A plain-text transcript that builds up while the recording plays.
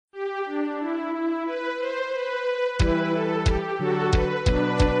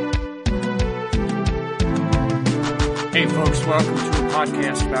Hey folks, welcome to a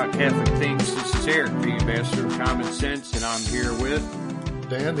podcast about Catholic things. This is Eric, the ambassador of common sense, and I'm here with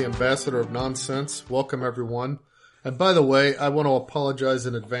Dan, the ambassador of nonsense. Welcome everyone. And by the way, I want to apologize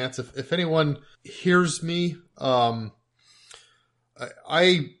in advance if anyone hears me. I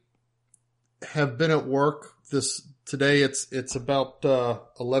have been at work today. It's about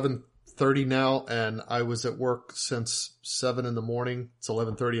 11:30 now, and I was at work since 7 in the morning. It's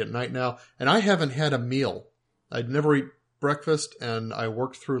 11:30 at night now, and I haven't had a meal. I'd never eat breakfast, and I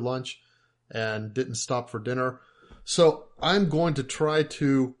worked through lunch and didn't stop for dinner. So I'm going to try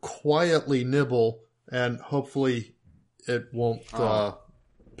to quietly nibble, and hopefully it won't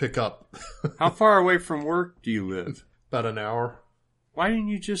pick up. How far away from work do you live? About an hour. Why didn't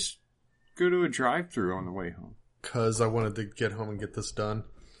you just go to a drive-thru on the way home? Because I wanted to get home and get this done.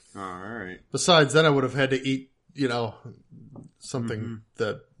 All right. Besides, then I would have had to eat, something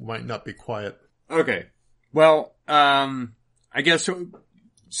that might not be quiet. Okay. Well, I guess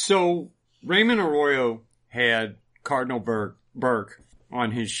so Raymond Arroyo had Cardinal Burke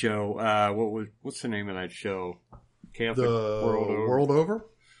on his show. What's the name of that show? Catholic World Over?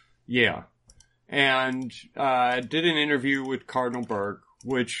 Yeah. And did an interview with Cardinal Burke,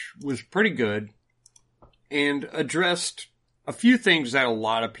 which was pretty good, and addressed a few things that a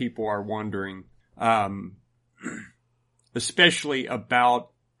lot of people are wondering, especially about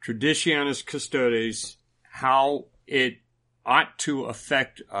Traditionis Custodes, how it ought to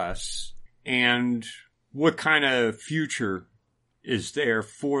affect us, and what kind of future is there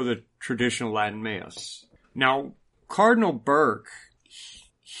for the traditional Latin Mass. Now, Cardinal Burke,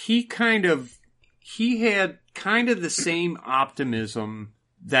 he had kind of the same optimism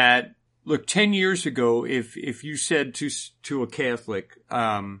that, look, 10 years ago, if you said to a Catholic,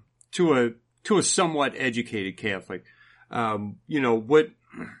 to a somewhat educated Catholic,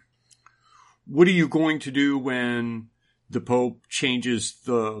 what are you going to do when the Pope changes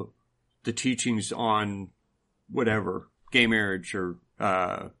the teachings on whatever, gay marriage or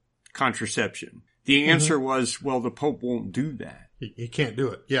contraception? The answer was, well, the Pope won't do that. He can't do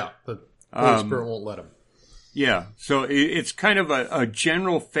it. Yeah, the Holy Spirit won't let him. Yeah, so it's kind of a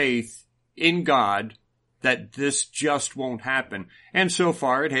general faith in God that this just won't happen. And so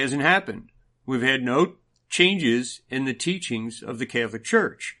far, it hasn't happened. We've had no changes in the teachings of the Catholic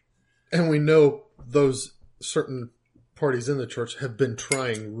Church. And we know those certain parties in the church have been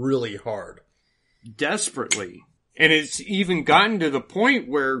trying really hard. Desperately. And it's even gotten to the point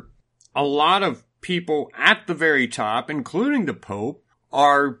where a lot of people at the very top, including the Pope,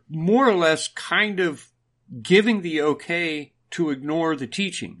 are more or less kind of giving the okay to ignore the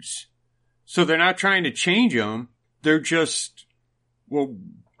teachings. So they're not trying to change them. They're just, well,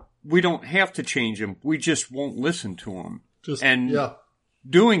 we don't have to change them. We just won't listen to them.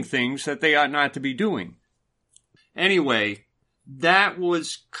 Doing things that they ought not to be doing. Anyway, that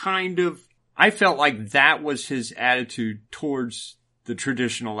was I felt like that was his attitude towards the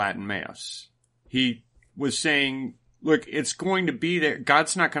traditional Latin Mass. He was saying, look, it's going to be there.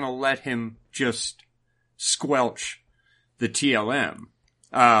 God's not going to let him just squelch the TLM.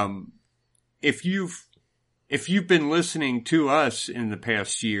 If you've been listening to us in the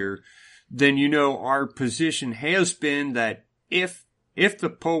past year, then you know our position has been that if the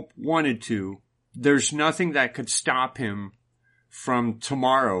Pope wanted to, there's nothing that could stop him from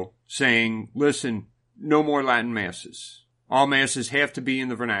tomorrow saying, listen, no more Latin Masses. All Masses have to be in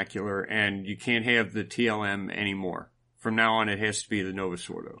the vernacular, and you can't have the TLM anymore. From now on, it has to be the Novus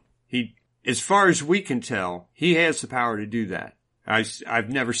Ordo. As far as we can tell, he has the power to do that. I've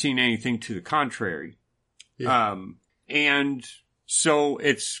never seen anything to the contrary. Yeah. And so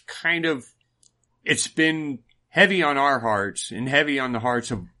it's been heavy on our hearts and heavy on the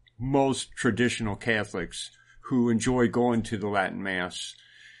hearts of most traditional Catholics who enjoy going to the Latin Mass,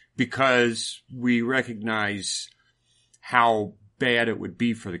 because we recognize how bad it would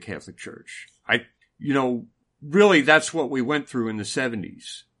be for the Catholic Church. Really that's what we went through in the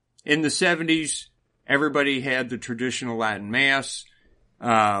 70s. In the 70s, everybody had the traditional Latin Mass,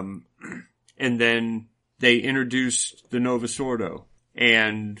 and then they introduced the Novus Ordo.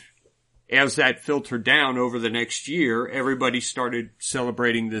 And as that filtered down over the next year, everybody started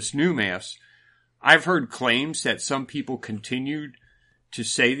celebrating this new Mass. I've heard claims that some people continued to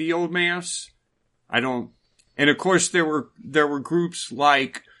say the old Mass. And of course there were groups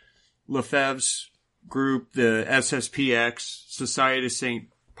like Lefebvre's group, the SSPX, Society of St.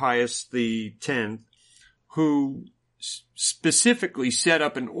 Pius X, who specifically set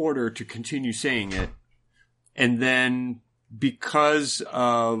up an order to continue saying it. And then because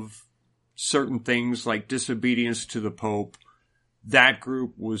of certain things like disobedience to the Pope, that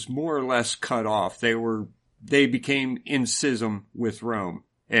group was more or less cut off. They were they became in schism with Rome.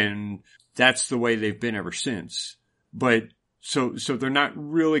 And that's the way they've been ever since. But so they're not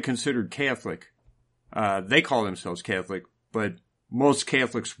really considered Catholic. They call themselves Catholic, but most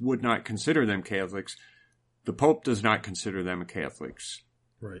Catholics would not consider them Catholics. The Pope does not consider them Catholics.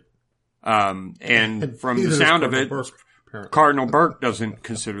 Right. And from the sound of it, Cardinal Burke doesn't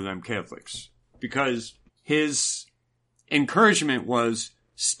consider them Catholics because his encouragement was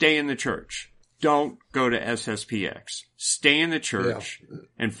stay in the church. Don't go to SSPX. Stay in the church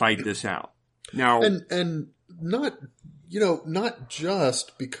and fight this out. Now, and not, not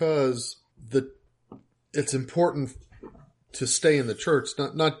just because it's important to stay in the church,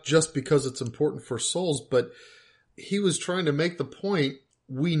 not just because it's important for souls, but he was trying to make the point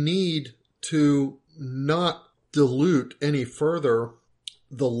we need to not dilute any further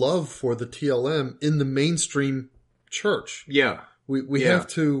the love for the TLM in the mainstream church. Yeah. We have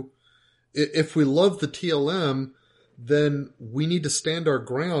to, if we love the TLM, then we need to stand our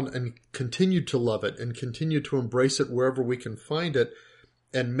ground and continue to love it and continue to embrace it wherever we can find it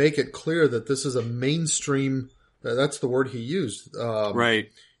and make it clear that this is a mainstream, that's the word he used. Right.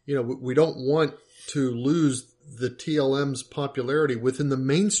 We don't want to lose the TLM's popularity within the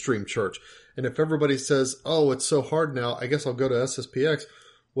mainstream church. And if everybody says, oh, it's so hard now, I guess I'll go to SSPX.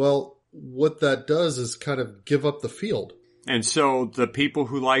 Well, what that does is kind of give up the field. And so the people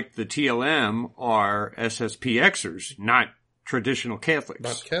who like the TLM are SSPXers, not traditional Catholics.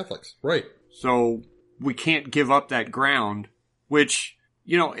 Not Catholics, right. So we can't give up that ground, which,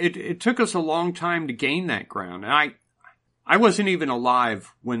 it took us a long time to gain that ground. And I wasn't even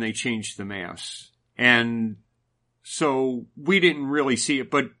alive when they changed the Mass. And so we didn't really see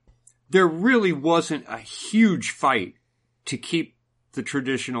it, but there really wasn't a huge fight to keep the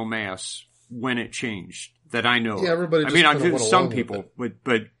traditional Mass when it changed that I know. Yeah, everybody just I mean, some people,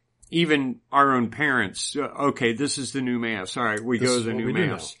 but even our own parents, okay, this is the new Mass. All right, we go to the new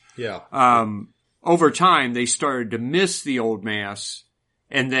Mass. Yeah. Over time, they started to miss the old Mass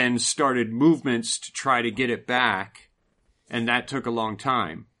and then started movements to try to get it back. And that took a long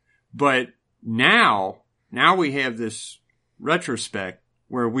time. But now we have this retrospect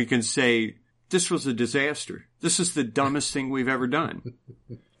where we can say, this was a disaster. This is the dumbest thing we've ever done.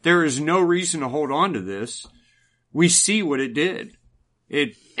 There is no reason to hold on to this. We see what it did.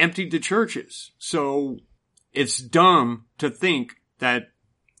 It emptied the churches. So it's dumb to think that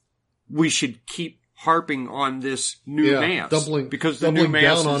we should keep harping on this new Mass. Because the new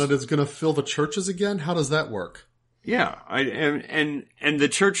Mass down on it is going to fill the churches again? How does that work? Yeah. And the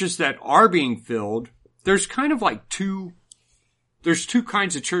churches that are being filled, there's kind of like there's two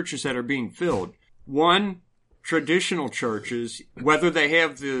kinds of churches that are being filled. One, traditional churches, whether they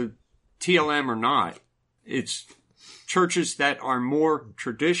have the TLM or not, it's churches that are more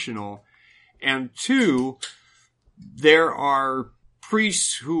traditional. And two, there are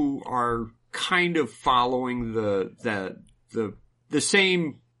priests who are kind of following the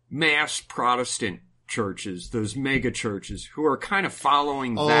same mass Protestant churches, those mega churches, who are kind of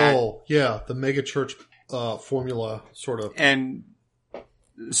following that. Oh, yeah, the mega church formula, sort of. And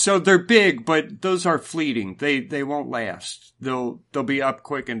so they're big, but those are fleeting. They won't last. They'll be up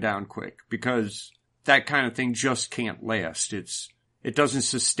quick and down quick because that kind of thing just can't last. It doesn't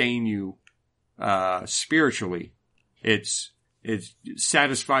sustain you spiritually. It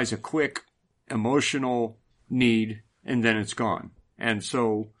satisfies a quick emotional need and then it's gone. And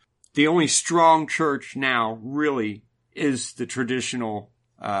so the only strong church now really is the traditional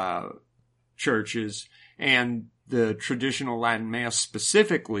churches, and the traditional Latin Mass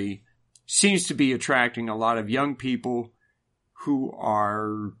specifically seems to be attracting a lot of young people who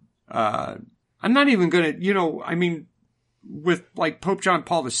are, I'm not even going to, with like Pope John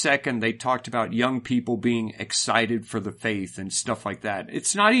Paul II, they talked about young people being excited for the faith and stuff like that.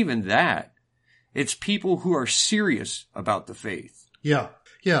 It's not even that. It's people who are serious about the faith. Yeah.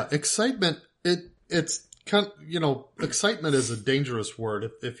 Yeah. Excitement. It's kind of, excitement is a dangerous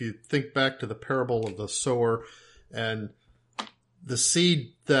word. If you think back to the parable of the sower and the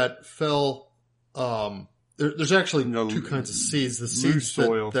seed that fell, there's actually two kinds of seeds. The seeds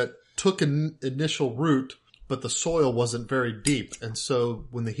that took an initial root, but the soil wasn't very deep. And so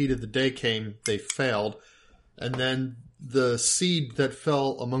when the heat of the day came, they failed. And then the seed that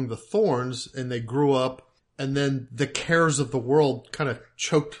fell among the thorns and they grew up, and then the cares of the world kind of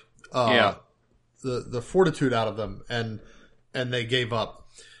choked, the fortitude out of them and they gave up.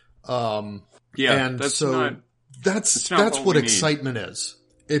 And that's what excitement is.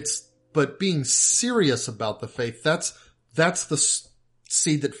 But being serious about the faith, that's the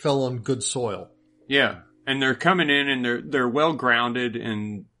seed that fell on good soil. Yeah. And they're coming in and they're well grounded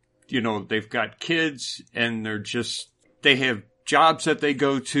and, they've got kids and they have jobs that they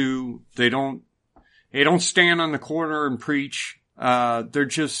go to. They don't stand on the corner and preach. They're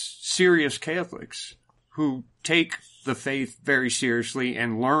just serious Catholics who take the faith very seriously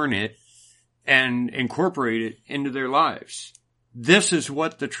and learn it and incorporate it into their lives. This is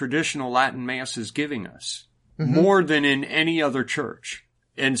what the traditional Latin Mass is giving us, more than in any other church.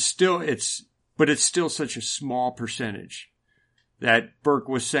 And still but it's still such a small percentage that Burke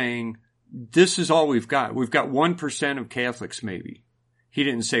was saying, this is all we've got. We've got 1% of Catholics, maybe. He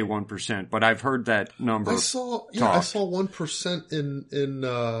didn't say 1%, but I've heard that number. I saw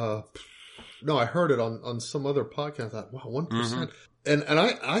 1% no, I heard it on some other podcast. I thought, wow, 1%. And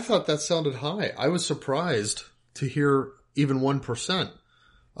I thought that sounded high. I was surprised to hear even 1%.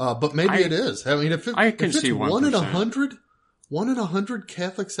 But maybe it is. I mean, if it's 1 in 100, 1 in 100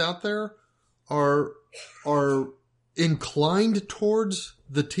 Catholics out there are inclined towards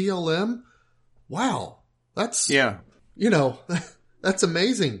the TLM. Wow. That's, that's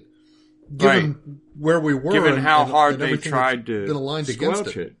amazing. Given where we were. Given how hard they tried to been aligned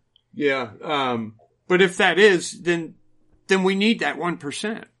against it. Yeah. But if that is, then we need that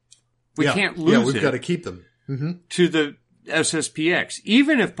 1%. We can't lose it. Yeah, we've got to keep them. To the SSPX.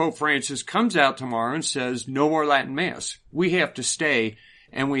 Even if Pope Francis comes out tomorrow and says, no more Latin Mass, we have to stay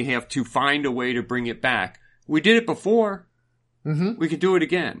and we have to find a way to bring it back. We did it before. We could do it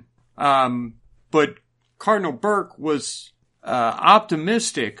again. But Cardinal Burke was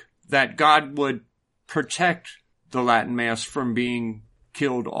optimistic that God would protect the Latin Mass from being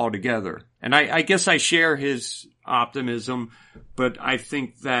killed altogether. And I guess I share his optimism, but I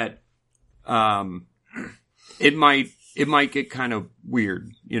think that it might get kind of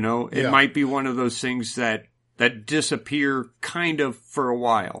weird, It might be one of those things that disappear kind of for a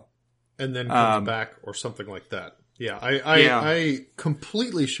while. And then comes back or something like that. Yeah, I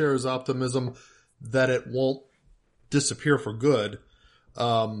completely share his optimism that it won't disappear for good.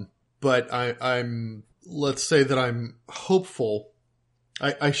 But I'm let's say that I'm hopeful.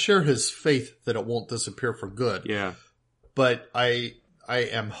 I share his faith that it won't disappear for good. Yeah. But I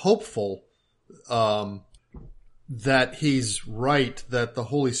am hopeful that he's right, that the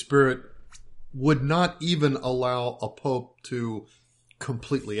Holy Spirit would not even allow a pope to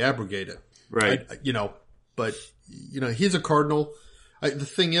completely abrogate it. Right. But he's a cardinal. The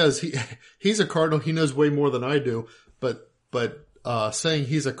thing is, he's a cardinal. He knows way more than I do. But saying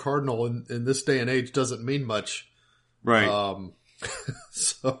he's a cardinal in this day and age doesn't mean much. Right.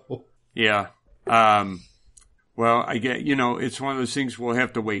 So. Yeah. Well, I get, it's one of those things we'll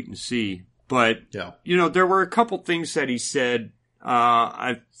have to wait and see. But, there were a couple things that he said.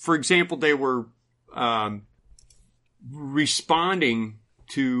 For example, they were responding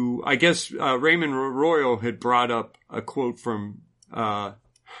to, I guess, Raymond Arroyo had brought up a quote from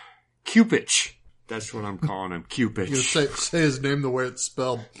Cupich. That's what I'm calling him, Cupich. You say his name the way it's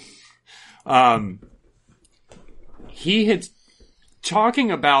spelled. He had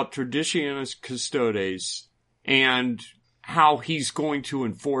talking about Traditionis Custodes and how he's going to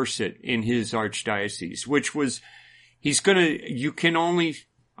enforce it in his archdiocese, which was,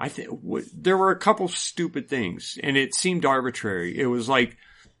 there were a couple stupid things and it seemed arbitrary. It was like,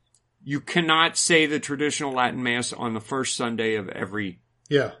 you cannot say the traditional Latin Mass on the first Sunday of every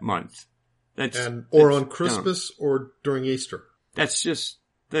month. Or on Christmas or during Easter. That's just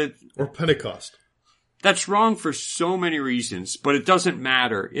or Pentecost. That's wrong for so many reasons, but it doesn't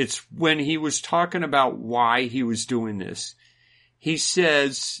matter. It's when he was talking about why he was doing this. He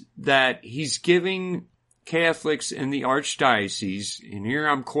says that he's giving Catholics in the archdiocese, and here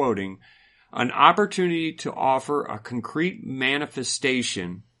I'm quoting, an opportunity to offer a concrete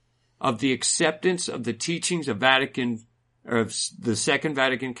manifestation of the acceptance of the teachings of the Second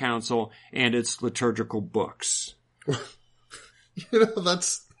Vatican Council and its liturgical books.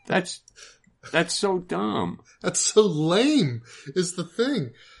 That's so dumb. That's so lame is the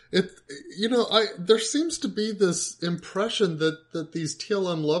thing. There seems to be this impression that these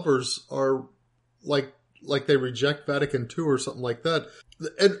TLM lovers are like they reject Vatican II or something like that.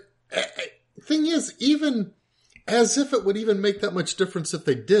 And thing is, even as if it would even make that much difference if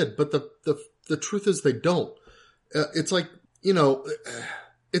they did, but the truth is they don't. It's like,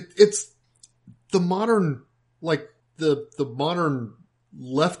 it's the modern, the modern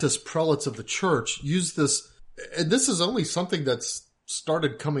leftist prelates of the church use this, and this is only something that's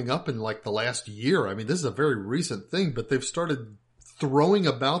started coming up in the last year. I mean, this is a very recent thing, but they've started throwing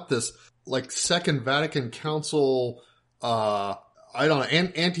about this Second Vatican Council,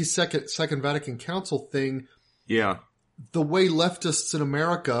 anti-Second Vatican Council thing. Yeah. the way leftists in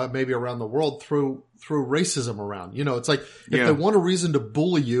America, maybe around the world, throw racism around. You know, it's like if they want a reason to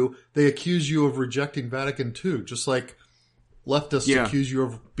bully you, they accuse you of rejecting Vatican II, just like leftists accuse you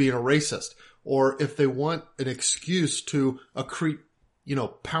of being a racist. Or if they want an excuse to accrete,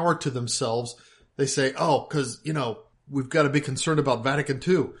 power to themselves, they say, oh, because, we've got to be concerned about Vatican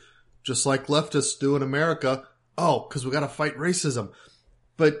II, just like leftists do in America. Oh, because we got to fight racism.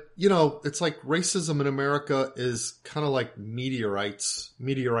 But, it's like racism in America is kind of like meteorite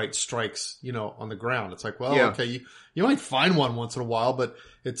strikes, on the ground. It's like, well, okay, you might find one once in a while, but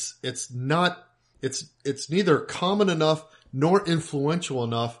it's neither common enough nor influential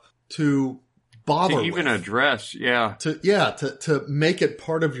enough to bother to even address, to make it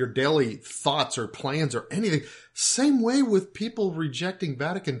part of your daily thoughts or plans or anything. Same way with people rejecting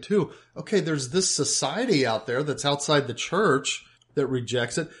Vatican II. Okay, there's this society out there that's outside the church that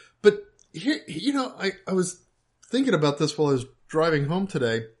rejects it. But here, I was thinking about this while I was driving home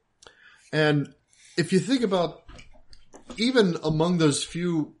today. And if you think about even among those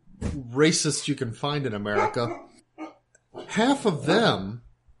few racists you can find in America, half of them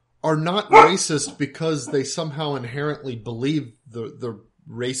are not racist because they somehow inherently believe the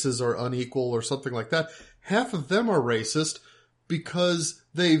races are unequal or something like that. Half of them are racist because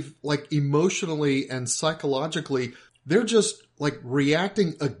they've emotionally and psychologically, they're just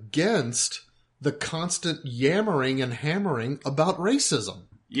reacting against the constant yammering and hammering about racism.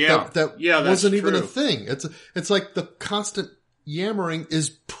 Yeah. That wasn't even a thing. It's like the constant yammering is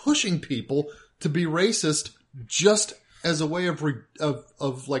pushing people to be racist just as a way of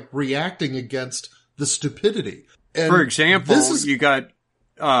reacting against the stupidity. And for example, you got,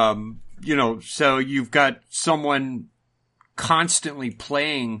 so you've got someone constantly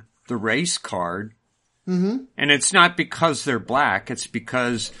playing the race card. Mm-hmm. And it's not because they're black. It's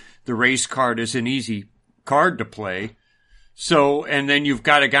because the race card is an easy card to play. So, and then you've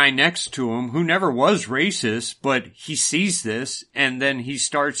got a guy next to him who never was racist, but he sees this and then he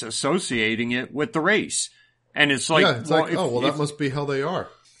starts associating it with the race. And it's like, that must be how they are.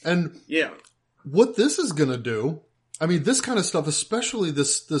 And what this is going to do, I mean, this kind of stuff, especially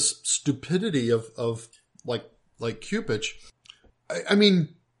this stupidity of Cupich, I mean,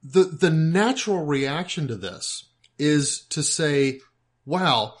 the natural reaction to this is to say,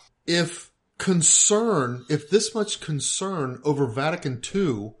 wow, if this much concern over Vatican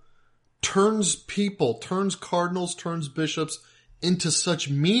II turns cardinals, turns bishops into such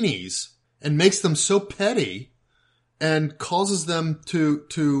meanies and makes them so petty and causes them to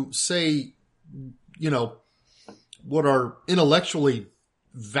say, what are intellectually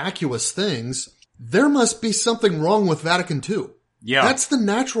vacuous things, there must be something wrong with Vatican II. Yeah. That's the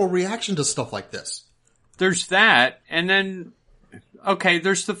natural reaction to stuff like this. There's that. And then,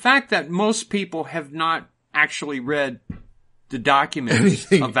 there's the fact that most people have not actually read the documents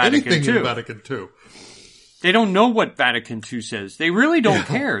of Vatican II. In Vatican II. They don't know what Vatican II says. They really don't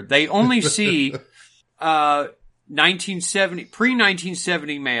care. They only see,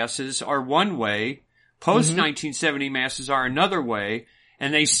 pre-1970 masses are one way, post-1970 masses are another way,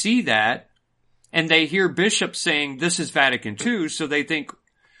 and they see that, and they hear bishops saying, this is Vatican II, so they think,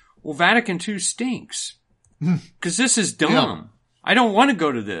 well, Vatican II stinks. Because this is dumb. Yeah. I don't want to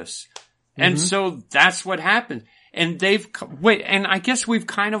go to this. And so that's what happened. And and I guess we've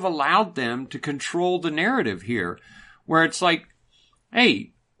kind of allowed them to control the narrative here, where it's like,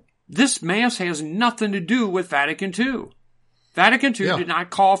 hey, this mass has nothing to do with Vatican II. Vatican II did not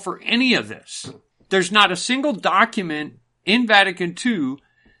call for any of this. There's not a single document in Vatican II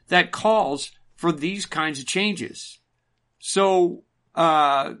that calls for these kinds of changes. So,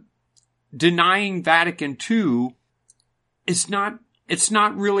 denying Vatican II it's not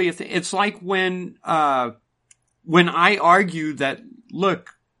really a thing. It's like when I argue that,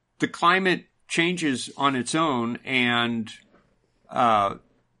 look, the climate changes on its own and,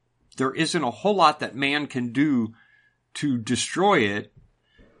 there isn't a whole lot that man can do to destroy it.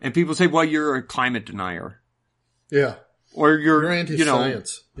 And people say, well, you're a climate denier. Yeah. Or you're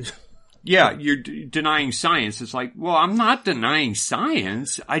anti-science. Yeah, you're denying science. It's like, well, I'm not denying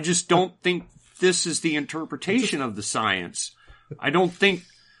science. I just don't think this is the interpretation of the science. I don't think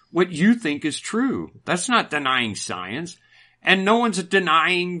what you think is true. That's not denying science. And no one's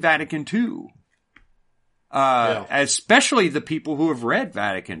denying Vatican II. Especially the people who have read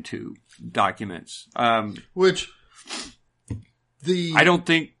Vatican II documents. I don't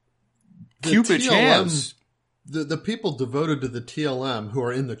think Cupich has. The people devoted to the TLM who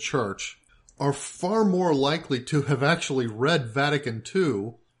are in the church are far more likely to have actually read Vatican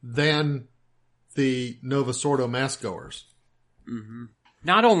II than the Novus Ordo mass goers. Mm-hmm.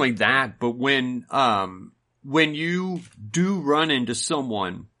 Not only that, but when when you do run into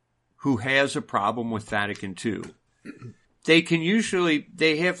someone who has a problem with Vatican II,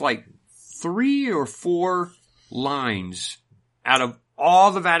 they have like 3 or 4 lines out of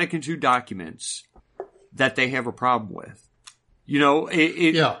all the Vatican II documents that they have a problem with. You know,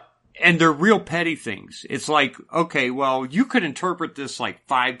 yeah. And they're real petty things. It's like, okay, well, you could interpret this like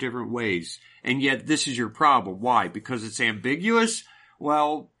 5 different ways, and yet this is your problem. Why? Because it's ambiguous?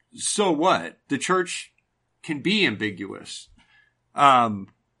 Well, so what? The church can be ambiguous.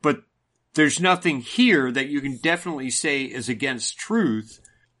 But there's nothing here that you can definitely say is against truth.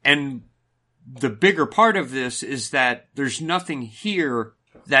 And the bigger part of this is that there's nothing here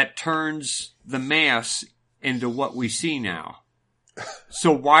that turns the Mass into what we see now.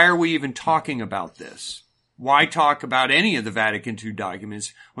 So why are we even talking about this? Why talk about any of the Vatican II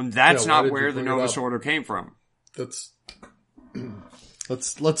documents when that's not where the Novus Ordo came from?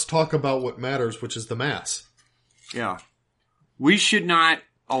 Let's talk about what matters, which is the Mass. Yeah. We should not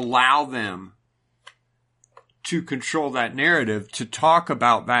allow them to control that narrative to talk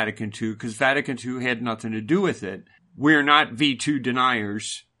about Vatican II, because Vatican II had nothing to do with it. We're not V2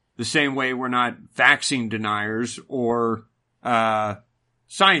 deniers, the same way we're not vaccine deniers or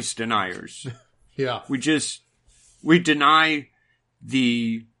science deniers. Yeah. We deny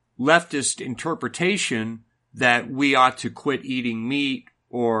the leftist interpretation that we ought to quit eating meat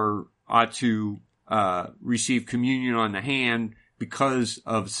or ought to receive communion on the hand because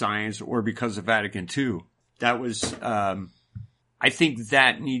of science or because of Vatican II. That was, I think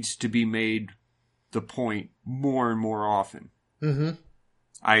that needs to be made the point more and more often. Mm-hmm.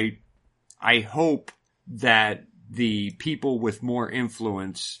 I hope that the people with more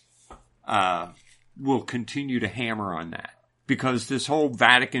influence will continue to hammer on that, because this whole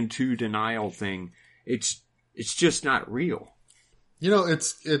Vatican II denial thing, it's just not real. You know,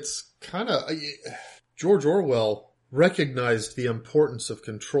 it's kind of George Orwell recognized the importance of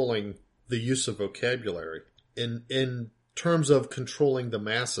controlling the use of vocabulary in terms of controlling the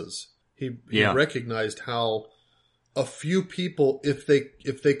masses. He recognized how a few people, if they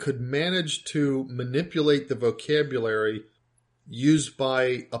could manage to manipulate the vocabulary used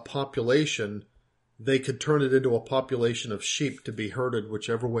by a population, they could turn it into a population of sheep to be herded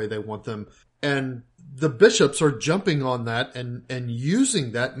whichever way they want them. And the bishops are jumping on that and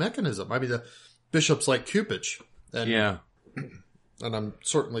using that mechanism. I mean, the bishops like Cupich. And I'm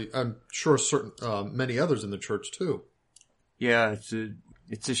sure many others in the church too. Yeah,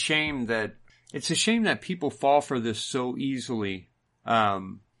 it's a shame that people fall for this so easily.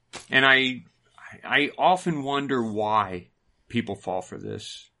 And I often wonder why people fall for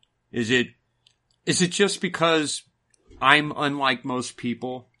this. Is it just because I'm unlike most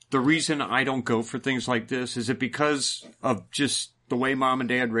people? The reason I don't go for things like this, is it because of just the way mom and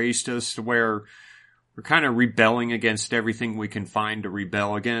dad raised us, to where we're kind of rebelling against everything we can find to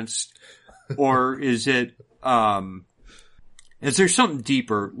rebel against? Or is it, is there something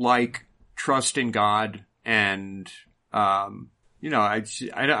deeper, like trust in God and, I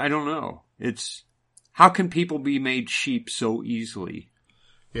don't know. It's, how can people be made sheep so easily?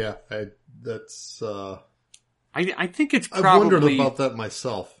 Yeah, I think it's probably... I've wondered about that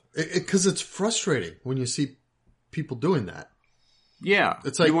myself. Because it's frustrating when you see people doing that. Yeah.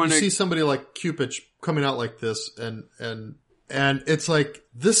 It's like you see somebody like Cupich coming out like this, and it's like,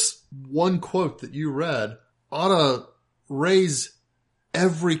 this one quote that you read ought to raise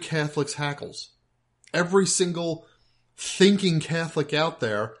every Catholic's hackles. Every single thinking Catholic out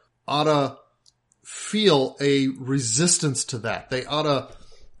there ought to feel a resistance to that. They ought to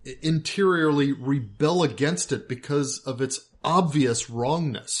interiorly rebel against it because of its obvious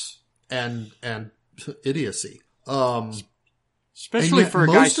wrongness and idiocy. Especially for a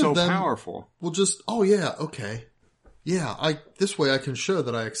guy so powerful. Well, just, oh yeah, okay. Yeah, this way I can show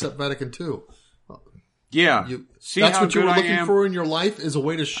that I accept Vatican II. Yeah. That's what you were looking for in your life, is a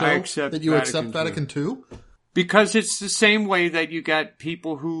way to show that you accept Vatican II? Because it's the same way that you got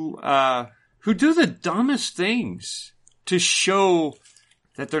people who do the dumbest things to show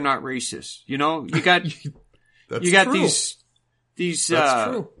that they're not racist. You know, you got these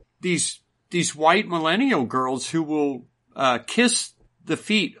white millennial girls who will kiss the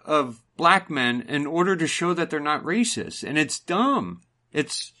feet of black men in order to show that they're not racist, and it's dumb.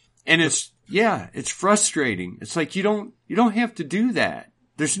 It's frustrating. It's like, you don't have to do that.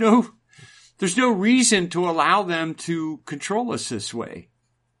 There's no reason to allow them to control us this way.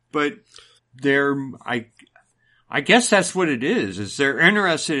 But I guess that's what it is they're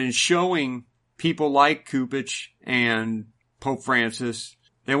interested in showing people like Cupich and Pope Francis.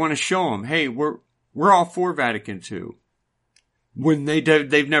 They want to show them, hey, we're all for Vatican II. when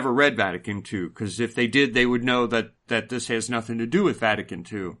they've never read Vatican II, because if they did, they would know that this has nothing to do with Vatican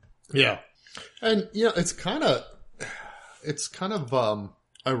II. Yeah. And, it's kind of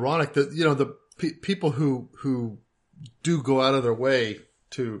ironic that, the people who do go out of their way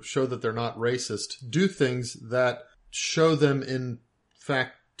to show that they're not racist do things that show them, in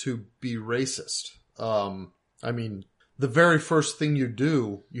fact, to be racist. The very first thing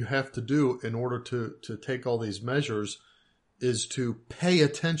you have to do in order to take all these measures is to pay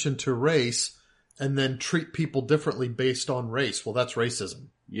attention to race and then treat people differently based on race. Well, that's racism.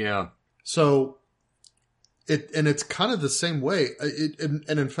 Yeah. So it's kind of the same way. And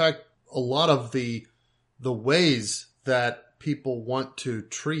in fact, a lot of the ways that people want to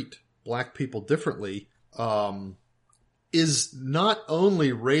treat black people differently, is not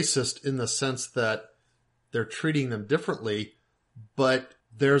only racist in the sense that they're treating them differently, but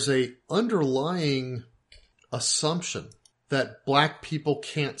there's a underlying assumption that black people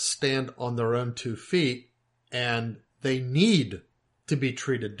can't stand on their own 2 feet and they need to be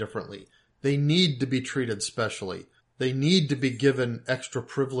treated differently. They need to be treated specially. They need to be given extra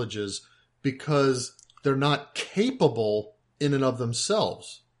privileges because they're not capable in and of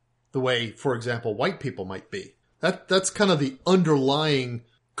themselves the way, for example, white people might be. That's kind of the underlying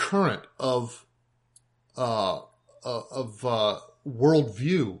current of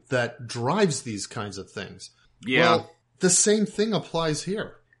worldview that drives these kinds of things. Yeah. Well, the same thing applies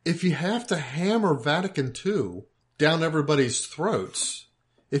here. If you have to hammer Vatican II down everybody's throats,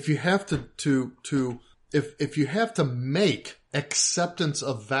 if you have if you have to make acceptance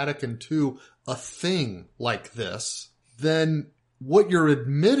of Vatican II a thing like this, then what you're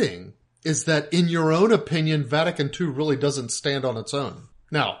admitting is that, in your own opinion, Vatican II really doesn't stand on its own.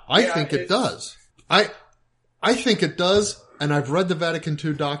 Now, I think it does. I think it does, and I've read the Vatican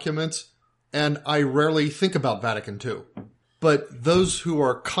II documents, and I rarely think about Vatican II. But those who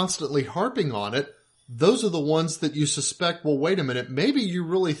are constantly harping on it, those are the ones that you suspect, well, wait a minute, maybe you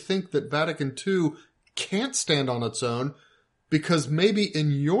really think that Vatican II can't stand on its own, because maybe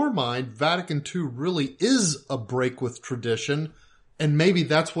in your mind, Vatican II really is a break with tradition, and maybe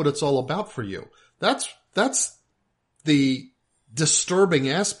that's what it's all about for you. That's the disturbing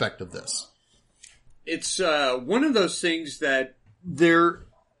aspect of this. It's one of those things that there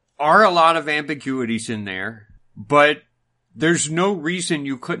are a lot of ambiguities in there, but there's no reason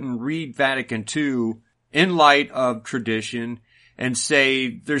you couldn't read Vatican II in light of tradition and say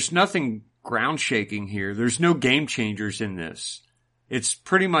there's nothing ground shaking here. There's no game changers in this. It's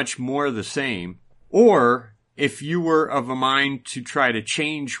pretty much more the same. Or if you were of a mind to try to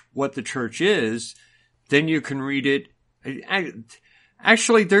change what the church is, then you can read it.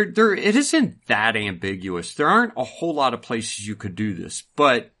 Actually, it isn't that ambiguous. There aren't a whole lot of places you could do this.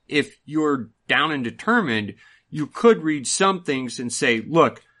 But if you're down and determined, you could read some things and say,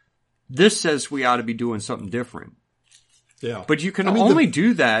 look, this says we ought to be doing something different. Yeah. But you can only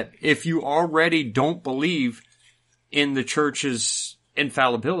do that if you already don't believe in the church's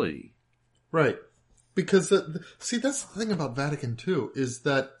infallibility. Right. Because, that's the thing about Vatican II, is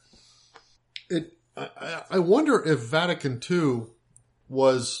that I wonder if Vatican II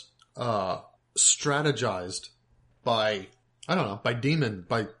was strategized by, by demon,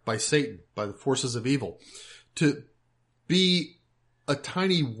 by Satan, by the forces of evil, to be a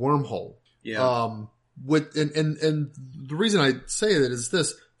tiny wormhole. Yeah. And the reason I say that is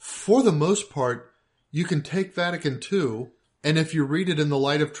this: for the most part, you can take Vatican II, and if you read it in the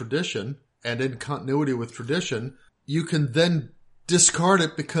light of tradition and in continuity with tradition, you can then discard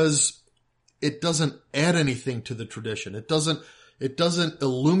it because it doesn't add anything to the tradition. It doesn't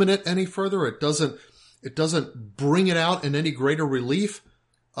illuminate any further. It doesn't bring it out in any greater relief,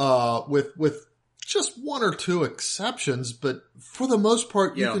 with just one or two exceptions. But for the most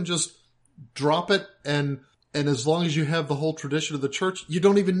part, you can just drop it, and as long as you have the whole tradition of the church, you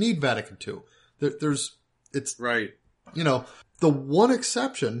don't even need Vatican II. It's right. The one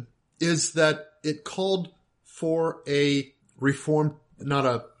exception is that it called for a reform, not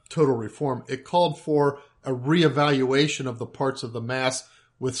a total reform. It called for a reevaluation of the parts of the Mass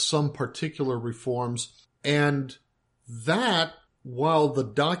with some particular reforms. And that, while the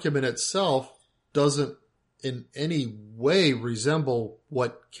document itself doesn't in any way resemble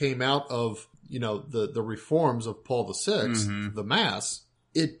what came out of, the reforms of Paul VI, the Mass,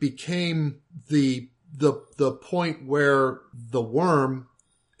 it became the point where the worm,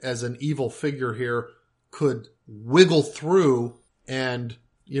 as an evil figure here, could wiggle through and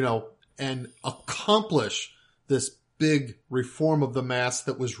accomplish this big reform of the Mass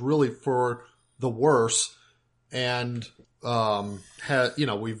that was really for the worse, and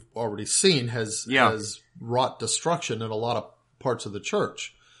we've already seen has wrought destruction in a lot of parts of the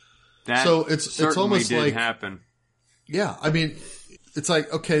church. That so it's almost did like happen. Yeah, I mean, it's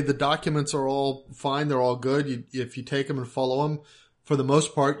like, okay, the documents are all fine, they're all good. If you take them and follow them, for the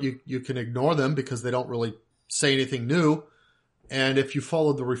most part, you can ignore them because they don't really say anything new. And if you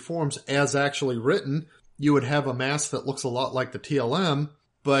followed the reforms as actually written, you would have a mass that looks a lot like the TLM,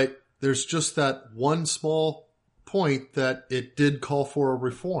 but there's just that one small point that it did call for a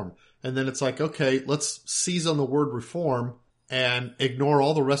reform. And then it's like, okay, let's seize on the word reform and ignore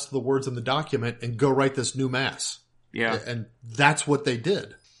all the rest of the words in the document and go write this new mass. Yeah. And that's what they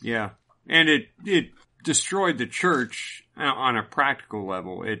did. Yeah. And it destroyed the church on a practical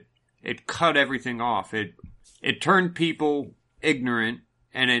level. It cut everything off. It turned people ignorant,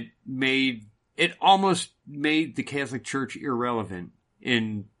 and it almost made the Catholic Church irrelevant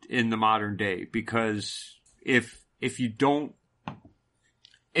in the modern day, because if you don't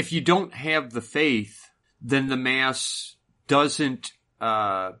have the faith, then the Mass doesn't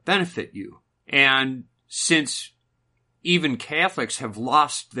benefit you. And since even Catholics have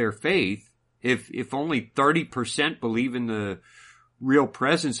lost their faith, if only 30% believe in the real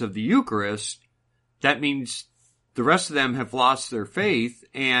presence of the Eucharist, that means the rest of them have lost their faith,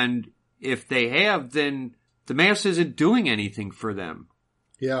 and if they have, then the Mass isn't doing anything for them.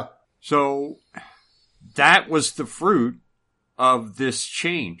 Yeah. So that was the fruit of this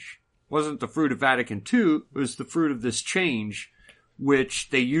change. It wasn't the fruit of Vatican II, it was the fruit of this change, which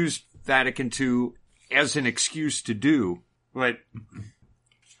they used Vatican II as an excuse to do. But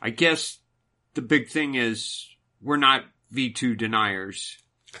I guess the big thing is we're not V2 deniers.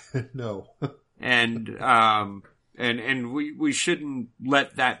 No. And we shouldn't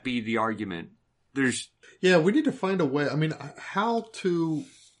let that be the argument. Yeah, we need to find a way. I mean, how to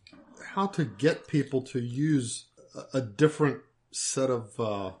get people to use a different set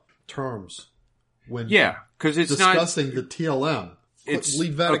of terms when because it's discussing the TLM.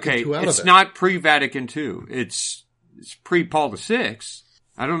 Leave Vatican II out of it. It's not pre-Vatican II. It's pre-Paul VI.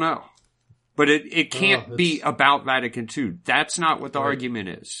 I don't know. But it can't be about Vatican II. That's not what the argument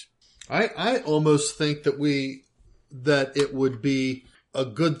is. I almost think that it would be a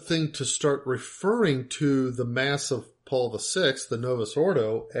good thing to start referring to the Mass of Paul VI, the Novus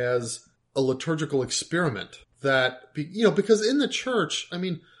Ordo, as a liturgical experiment. That, because in the church, I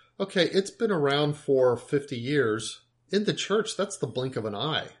mean, okay, it's been around for 50 years. In the church, that's the blink of an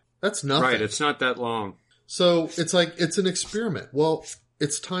eye. That's nothing. Right, it's not that long. So it's like, it's an experiment. Well,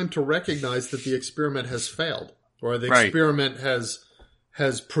 it's time to recognize that the experiment has failed, or the experiment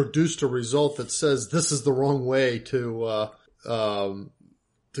has produced a result that says this is the wrong way to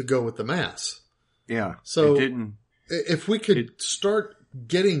go with the Mass. Yeah. So if we could start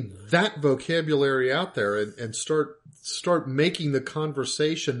getting that vocabulary out there and start making the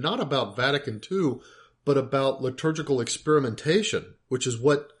conversation not about Vatican II, but about liturgical experimentation, which is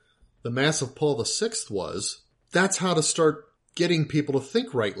what the Mass of Paul VI was, that's how to start getting people to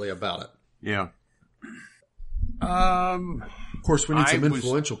think rightly about it. Yeah. Of course, we need some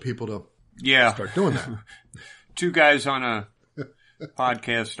influential people to start doing that. Two guys on a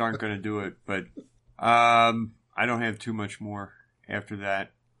podcast aren't going to do it, but I don't have too much more after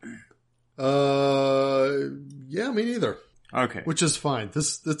that. Yeah, me neither. Okay. Which is fine.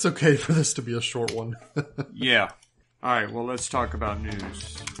 It's okay for this to be a short one. Yeah. All right, well, let's talk about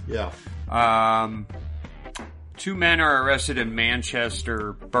news. Yeah. 2 men are arrested in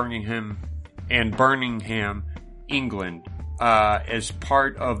Manchester, Birmingham, England, as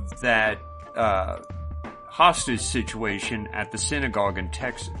part of that hostage situation at the synagogue in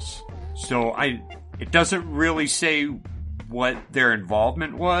Texas. So it doesn't really say what their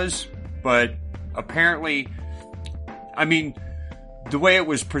involvement was, but apparently, I mean, the way it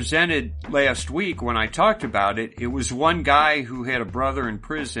was presented last week when I talked about it, it was one guy who had a brother in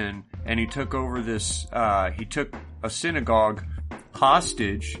prison, and he took over he took a synagogue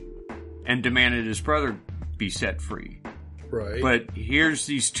hostage and demanded his brother be set free. Right. But here's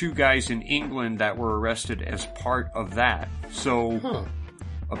these 2 guys in England that were arrested as part of that. So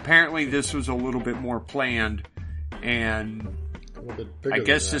apparently this was a little bit more planned, and I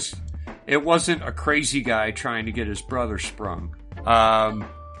guess it wasn't a crazy guy trying to get his brother sprung.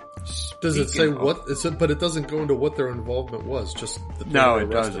 Does it say what? But it doesn't go into what their involvement was. Just that they were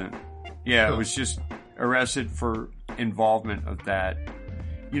arrested. Doesn't. Yeah, It was just arrested for involvement of that.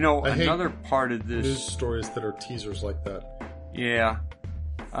 Another part of this news stories that are teasers like that. Yeah.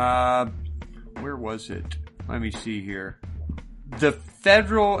 Where was it? Let me see here. The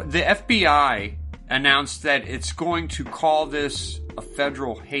FBI announced that it's going to call this a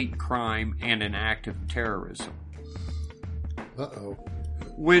federal hate crime and an act of terrorism. Uh-oh.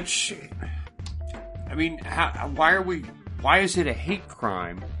 Which, I mean, why are we why is it a hate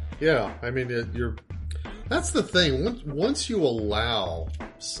crime? Yeah, I mean, that's the thing. Once you allow,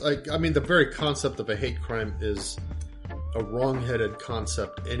 I mean, the very concept of a hate crime is a wrong-headed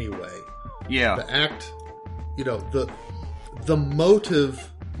concept anyway. Yeah. The act, the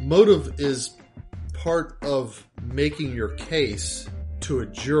motive is part of making your case to a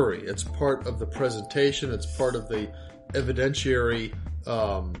jury. It's part of the presentation. It's part of the evidentiary,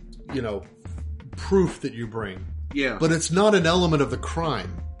 proof that you bring. Yeah. But it's not an element of the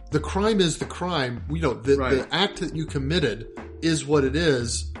crime. The crime is the crime. The act that you committed is what it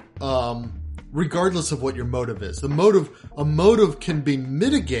is, regardless of what your motive is. A motive can be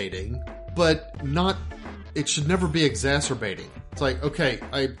mitigating, but not, it should never be exacerbating. It's like, okay,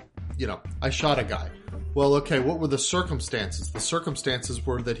 I shot a guy. Well, okay, what were the circumstances? The circumstances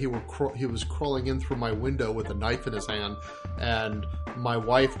were that he was crawling in through my window with a knife in his hand, and my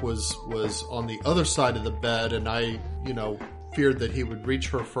wife was on the other side of the bed, and I, feared that he would reach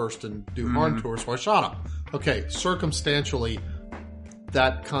her first and do harm to her, so I shot him. Okay, circumstantially,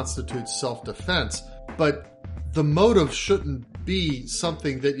 that constitutes self-defense, but the motive shouldn't be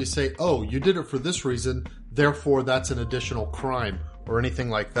something that you say, oh, you did it for this reason, therefore that's an additional crime, or anything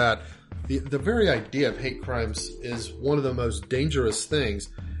like that. The very idea of hate crimes is one of the most dangerous things.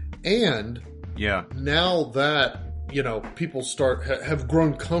 And now that, people have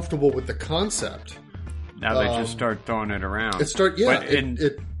grown comfortable with the concept. Now they just start throwing it around.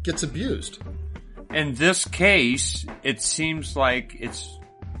 It gets abused. In this case, it seems like it's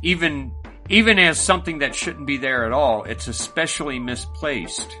even as something that shouldn't be there at all, it's especially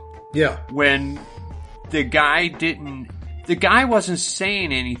misplaced. Yeah. When the guy wasn't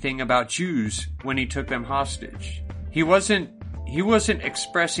saying anything about Jews when he took them hostage. He wasn't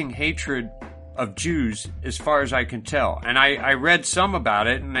expressing hatred of Jews as far as I can tell. And I read some about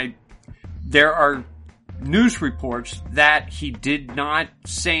it, and there are news reports that he did not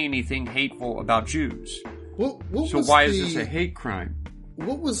say anything hateful about Jews. Why is this a hate crime?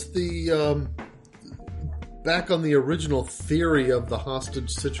 What was the back on the original theory of the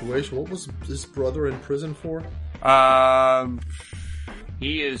hostage situation? What was his brother in prison for?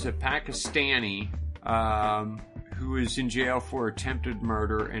 He is a Pakistani who is in jail for attempted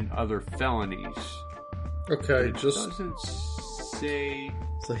murder and other felonies. Okay, it doesn't say.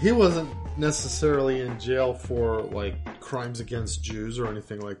 So he wasn't necessarily in jail for crimes against Jews or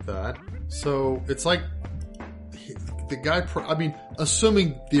anything like that. So it's like the guy. I mean,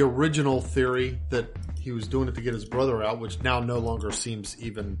 assuming the original theory that he was doing it to get his brother out, which now no longer seems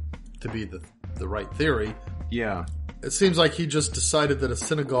even to be the right theory. Yeah. It seems like he just decided that a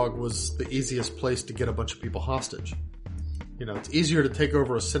synagogue was the easiest place to get a bunch of people hostage. It's easier to take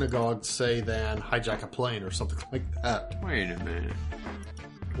over a synagogue, say, than hijack a plane or something like that. Wait a minute.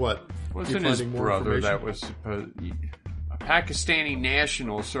 What? Wasn't his brother that was supposed... a Pakistani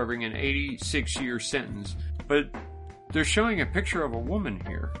national serving an 86-year sentence, but they're showing a picture of a woman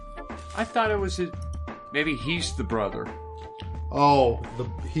here. I thought it was maybe he's the brother. Oh,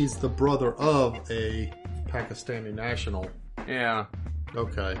 he's the brother of a Pakistani national. Yeah.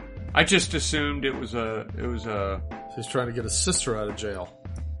 Okay. I just assumed it was a. He's trying to get his sister out of jail.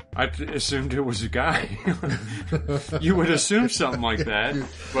 I assumed it was a guy. You would assume something like that,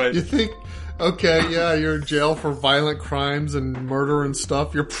 but you think, okay, yeah, you're in jail for violent crimes and murder and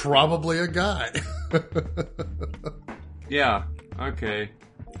stuff. You're probably a guy. Yeah. Okay.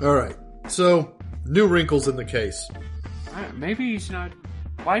 All right. So, new wrinkles in the case. Maybe he's not.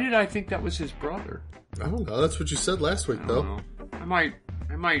 Why did I think that was his brother? I don't know. That's what you said last week, though. I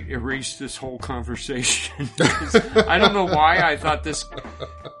might erase this whole conversation. I don't know why I thought this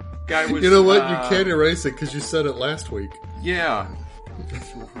guy was... You know what? You can't erase it because you said it last week. Yeah.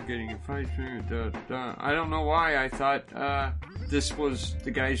 We're getting a fight. I don't know why I thought this was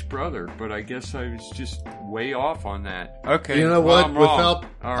the guy's brother, but I guess I was just way off on that. Okay. You know what? Without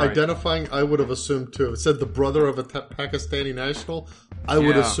right. identifying, I would have assumed too. It said the brother of a Pakistani national. I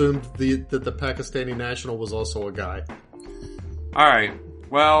would have assumed that the Pakistani national was also a guy. All right.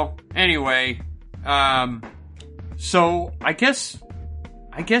 Well, anyway, so I guess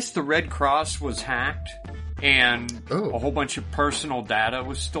the Red Cross was hacked and a whole bunch of personal data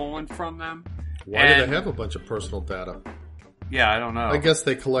was stolen from them. Why do they have a bunch of personal data? Yeah, I don't know. I guess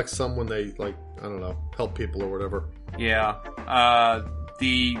they collect some when they, help people or whatever. Yeah.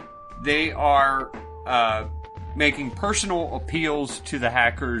 They are making personal appeals to the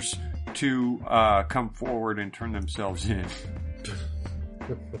hackers to come forward and turn themselves in.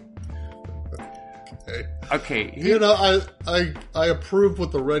 Okay. I approve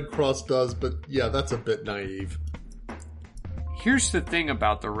what the Red Cross does, but yeah, that's a bit naive. Here's the thing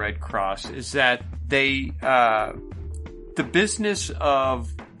about the Red Cross is that they the business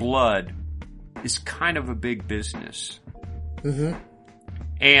of blood is kind of a big business. Mm-hmm.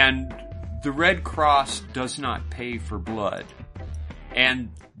 And the Red Cross does not pay for blood.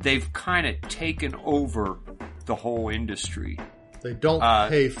 And they've kind of taken over the whole industry. They don't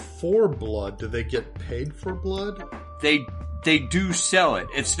pay for blood. Do they get paid for blood? They do sell it.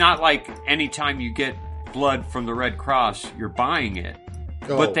 It's not like anytime you get blood from the Red Cross, you're buying it.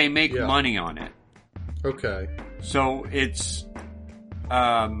 But they make money on it. Okay. So it's...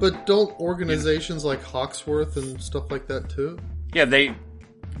 but don't organizations like Hawksworth and stuff like that too? Yeah,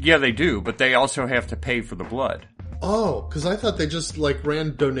 they do, but they also have to pay for the blood. Oh, because I thought they just like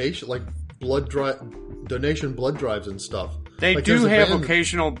ran donation, like donation blood drives and stuff. They like, do have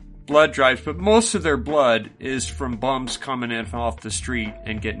occasional blood drives, but most of their blood is from bums coming in off the street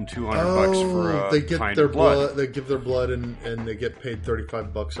and getting $200 for a they get pint their of blood. They give their blood and they get paid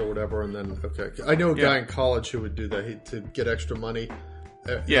 $35 or whatever, and then I know a guy in college who would do that to get extra money.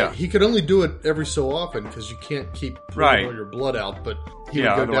 He could only do it every so often because you can't keep throwing all your blood out. But he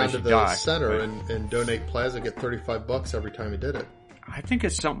would go down to the center and donate plasma, get $35 every time he did it. I think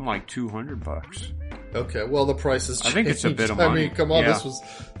it's something like $200. Okay, well the price has changed. I think it's a bit of money. I mean, come on, this was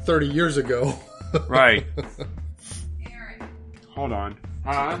 30 years ago. Right. Aaron. Hold on.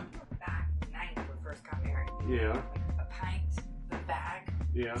 Huh? Back night when we first got married. Yeah. A pint, the bag.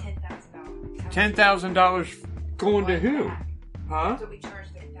 Yeah. $10,000. $10,000 going to who? Bag. Huh? That's what we charged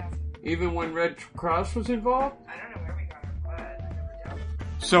 $10,000. Even when Red Cross was involved? I don't know where we got our blood. I never dealt with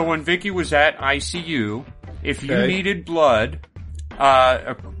it. So when Vicky was at ICU, if you needed blood,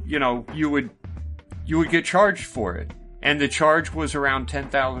 you would get charged for it. And the charge was around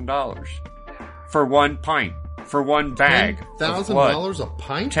 $10,000 for one pint, for one bag. $10,000 a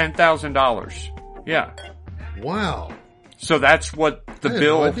pint? $10,000. Yeah. Wow. So that's what the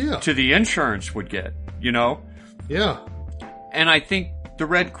bill to the insurance would get, Yeah. And I think the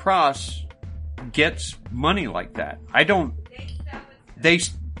Red Cross gets money like that.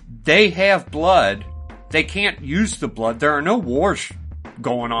 They have blood. They can't use the blood. There are no wars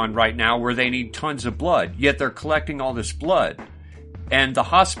going on right now where they need tons of blood, yet they're collecting all this blood. And the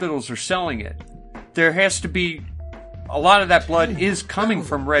hospitals are selling it. There has to be... A lot of that blood is coming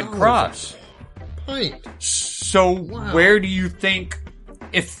from Red Cross. Pint. So where do you think...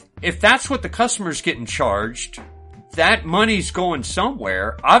 If that's what the customer's getting charged... That money's going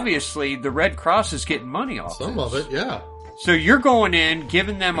somewhere. Obviously, the Red Cross is getting money off Some of it, yeah. So you're going in,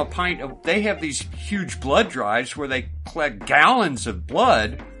 giving them a pint of... They have these huge blood drives where they collect gallons of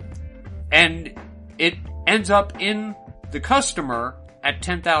blood, and it ends up in the customer at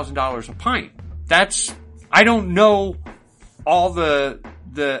 $10,000 a pint. That's... I don't know all the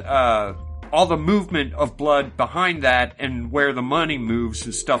movement of blood behind that and where the money moves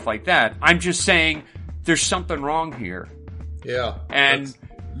and stuff like that. I'm just saying... There's something wrong here. Yeah. And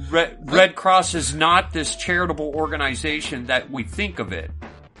Red Cross is not this charitable organization that we think of it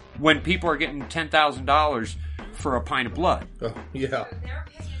when people are getting $10,000 for a pint of blood. Oh, yeah. So they're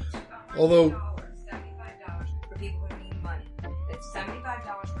paying Although $75 for people who need money. It's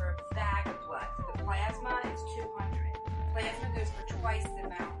 $75 for a bag of blood. For the plasma, it's $200. Plasma goes for twice the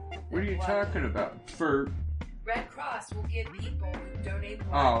amount. What are you talking about? For... Red Cross will give people who donate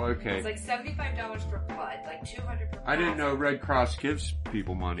blood. Oh, okay. It's like $75 for blood, like $200 for plasma. I didn't know Red Cross gives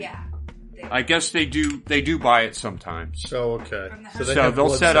people money. Yeah. I guess they do. They do buy it sometimes. Oh, okay. So they'll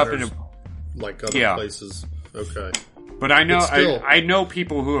set up in a like other places. Okay. But I know I know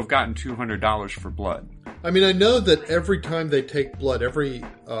people who have gotten $200 for blood. I mean, I know that every time they take blood, every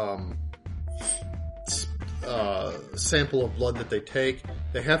sample of blood that they take,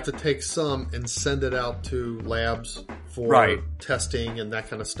 they have to take some and send it out to labs for testing and that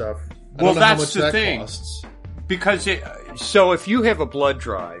kind of stuff. Well, that's the thing. Costs. Because so if you have a blood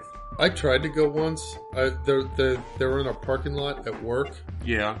drive, I tried to go once. They were in a parking lot at work.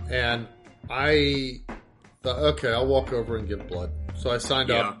 Yeah, and I thought, okay, I'll walk over and give blood. So I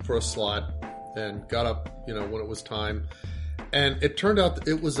signed up for a slot and got up, when it was time. And it turned out that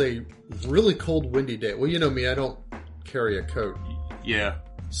it was a really cold, windy day. Well, you know me, I don't carry a coat. Yeah.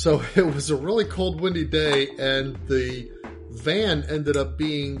 So it was a really cold, windy day, and the van ended up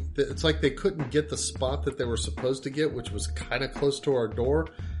being... It's like they couldn't get the spot that they were supposed to get, which was kind of close to our door.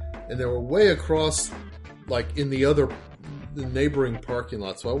 And they were way across, like, in the neighboring parking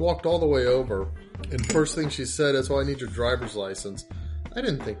lot. So I walked all the way over, and first thing she said is, I need your driver's license. I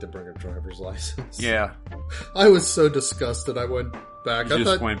didn't think to bring a driver's license. Yeah. I was so disgusted, I went back. I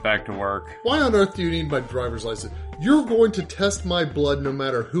just went back to work. Why on earth do you need my driver's license? You're going to test my blood no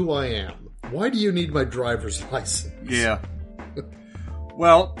matter who I am. Why do you need my driver's license? Yeah.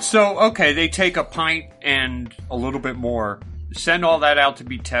 Well, so, okay, they take a pint and a little bit more, send all that out to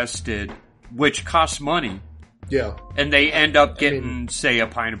be tested, which costs money, Yeah. and they end up getting, say, a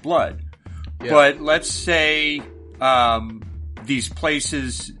pint of blood. Yeah. But let's say these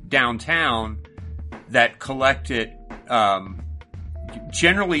places downtown that collect it,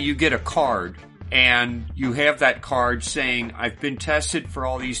 generally you get a card, and you have that card saying, I've been tested for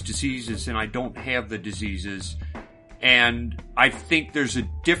all these diseases and I don't have the diseases. And I think there's a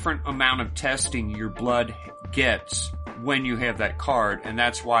different amount of testing your blood gets when you have that card, and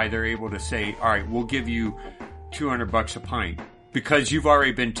that's why they're able to say, all right, we'll give you $200 a pint. Because you've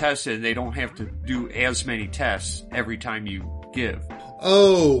already been tested, and they don't have to do as many tests every time you give.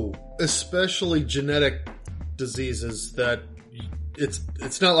 Oh, especially genetic diseases that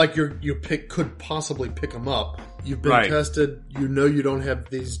it's not like could possibly pick them up. You've been tested, you know you don't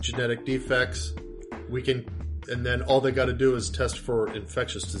have these genetic defects. And then all they got to do is test for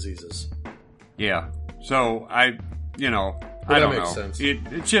infectious diseases. Yeah. So I don't know. Makes sense.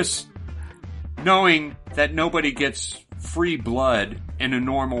 It's just knowing that nobody gets free blood in a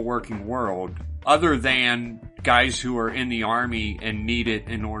normal working world, other than guys who are in the army and need it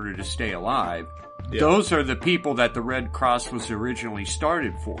in order to stay alive. Yeah. Those are the people that the Red Cross was originally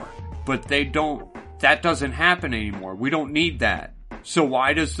started for. But that doesn't happen anymore. We don't need that. So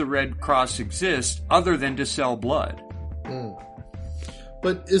why does the Red Cross exist other than to sell blood?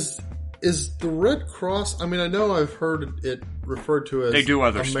 But is the Red Cross, I mean, I know I've heard it referred to as they do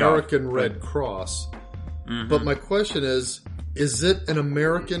other American stuff, Red Cross. Mm-hmm. But my question is it an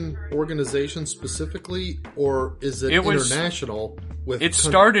American organization specifically, or is it international? It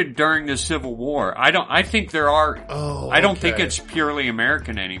started during the Civil War. I think there are. I don't think okay. it's purely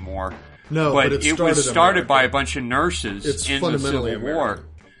American anymore. No, but it was started by a bunch of nurses in the Civil War.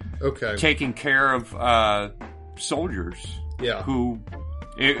 Okay. Taking care of soldiers. Yeah. Who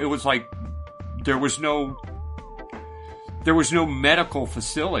it was like there was no medical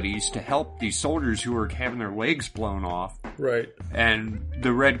facilities to help these soldiers who were having their legs blown off. Right. And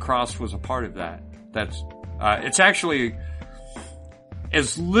the Red Cross was a part of that. It's actually,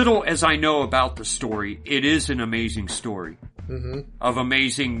 as little as I know about the story, it is an amazing story. Mm-hmm. Of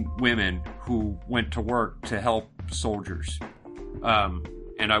amazing women who went to work to help soldiers.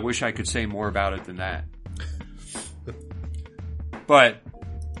 And I wish I could say more about it than that. But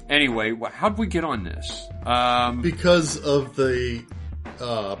anyway, how'd we get on this? Because of the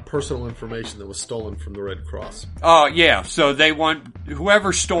personal information that was stolen from the Red Cross. Oh, yeah. So they want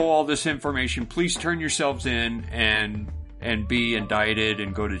whoever stole all this information, please turn yourselves in and be indicted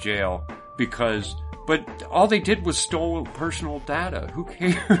and go to jail. But all they did was stole personal data. Who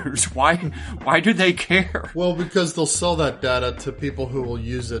cares? Why do they care? Well, because they'll sell that data to people who will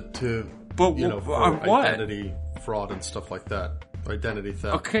use it to, for identity fraud and stuff like that. Identity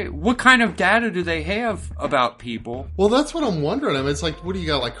theft. Okay, what kind of data do they have about people? Well, that's what I'm wondering. I mean, it's like, what do you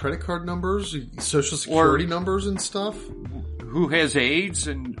got, like credit card numbers, social security numbers and stuff? Who has AIDS?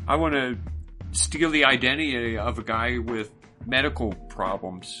 And I want to steal the identity of a guy with medical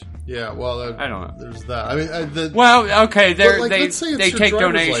problems. Yeah, well, I don't know. There's that. I mean, okay, let's say they take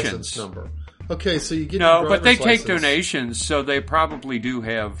donations. Number. Okay, so you get but they take donations, so they probably do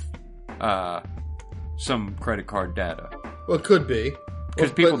have some credit card data. Well, it could be.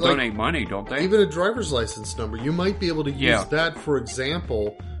 Because people donate money, don't they? Even a driver's license number. You might be able to use that, for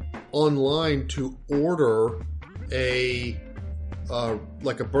example, online to order a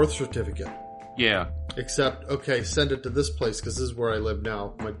birth certificate. Yeah. Except, okay, send it to this place because this is where I live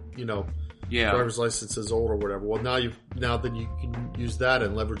now. My, driver's license is old or whatever. Well, now then you can use that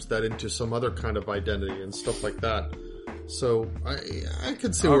and leverage that into some other kind of identity and stuff like that. So I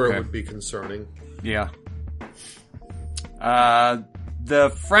could see where it would be concerning. Yeah.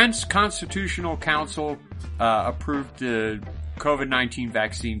 The French Constitutional Council approved the COVID-19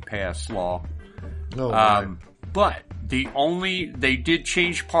 vaccine pass law. But they did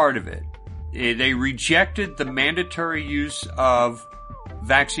change part of it. They rejected the mandatory use of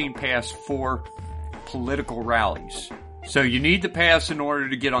vaccine pass for political rallies. So you need the pass in order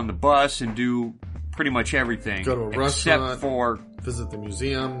to get on the bus and do pretty much everything. Go to a restaurant, except for visit the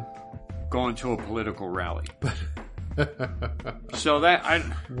museum, going to a political rally. So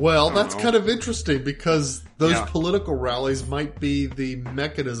that's kind of interesting because those political rallies might be the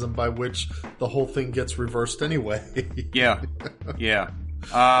mechanism by which the whole thing gets reversed anyway. Yeah.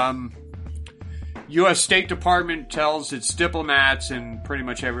 U.S. State Department tells its diplomats and pretty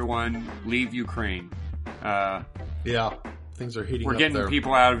much everyone, leave Ukraine. Things are heating up there. We're getting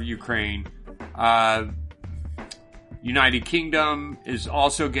people out of Ukraine. United Kingdom is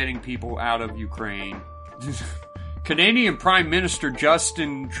also getting people out of Ukraine. Canadian Prime Minister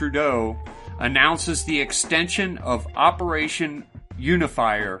Justin Trudeau announces the extension of Operation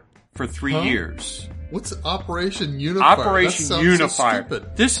Unifier for 3 years. What's Operation Unifier? Operation that sounds Unifier. So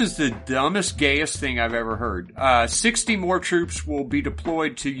stupid. This is the dumbest, gayest thing I've ever heard. 60 more troops will be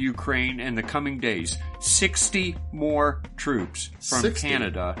deployed to Ukraine in the coming days. 60 more troops from 60?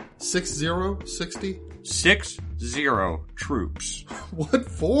 Canada. 60? 60 troops. What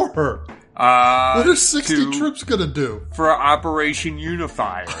for? What are 60 troops going to do? For Operation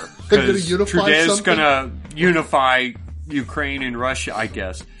Unifier. They're going to unify Trudeau's something? going to unify Ukraine and Russia, I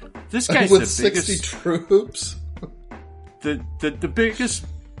guess. This guy's With the biggest... 60 troops? The biggest,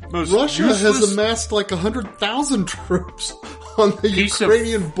 most Russia useless... has amassed like 100,000 troops on the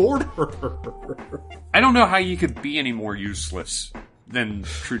Ukrainian border. I don't know how you could be any more useless than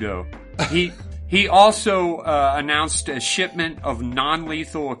Trudeau. He also announced a shipment of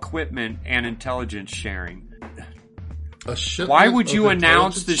non-lethal equipment and intelligence sharing. A shipment Why would you of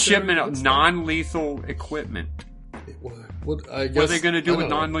announce the intelligence sharing? shipment of What's non-lethal equipment? What are they going to do with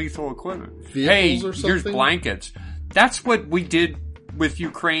non-lethal equipment? Vehicles hey, or something? Here's blankets. That's what we did with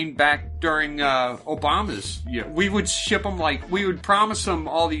Ukraine back during Obama's. Yeah, we would ship them we would promise them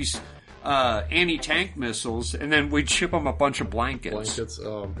all these anti-tank missiles, and then we'd ship them a bunch of blankets. Blankets?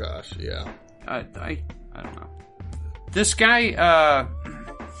 Oh gosh, yeah. I don't know. This guy,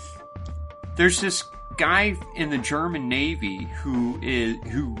 there's this guy in the German Navy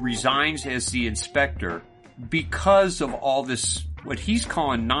who resigns as the inspector because of all this, what he's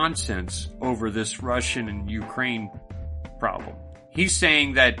calling nonsense over this Russian and Ukraine problem. He's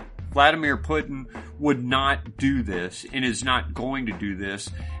saying that Vladimir Putin would not do this and is not going to do this,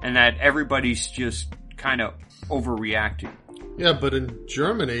 and that everybody's just kind of overreacting. Yeah, but in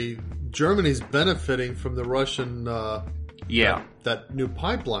Germany's benefiting from the Russian that new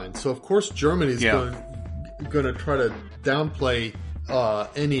pipeline. So of course Germany's going to try to downplay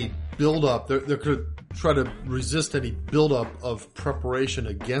any buildup. They're going to try to resist any buildup of preparation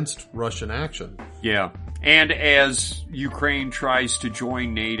against Russian action. Yeah. And as Ukraine tries to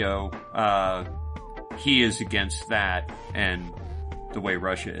join NATO, he is against that and the way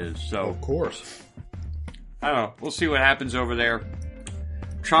Russia is. So of course. I don't know. We'll see what happens over there.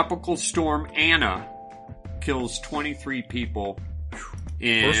 Tropical storm Anna kills 23 people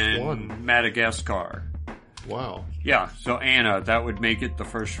in Madagascar. Wow. Yeah, so Anna, that would make it the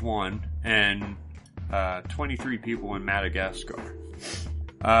first one. And 23 people in Madagascar.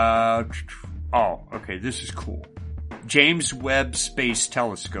 Okay, this is cool. James Webb Space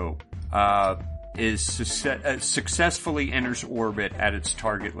Telescope successfully enters orbit at its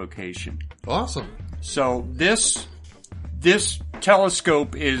target location. Awesome. So this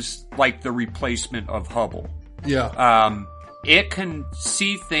telescope is like the replacement of Hubble. Yeah. It can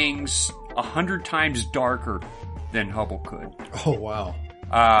see things 100 times darker than Hubble could. Oh, wow.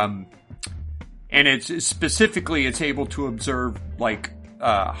 And it's able to observe like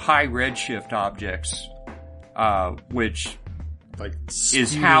high redshift objects, which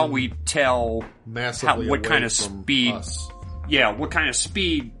is how we tell what kind of speed. Yeah, what kind of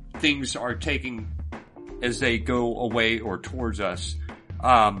speed things are taking as they go away or towards us.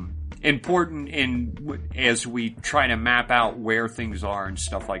 Important as we try to map out where things are and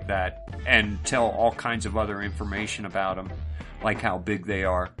stuff like that, and tell all kinds of other information about them, like how big they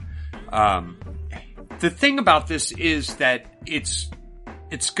are. The thing about this is that it's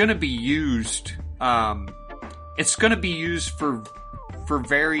going to be used. It's going to be used for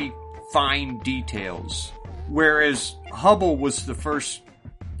very fine details, whereas Hubble was the first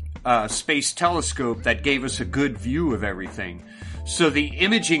space telescope that gave us a good view of everything. So the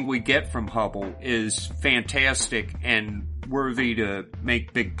imaging we get from Hubble is fantastic and worthy to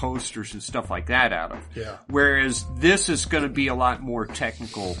make big posters and stuff like that out of. Yeah. Whereas this is going to be a lot more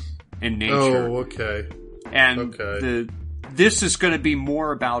technical in nature. Oh, okay. And this is going to be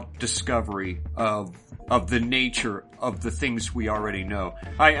more about discovery of the nature of the things we already know.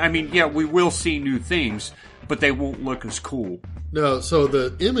 I mean, yeah, we will see new things, but they won't look as cool. No, so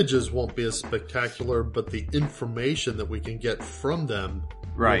the images won't be as spectacular, but the information that we can get from them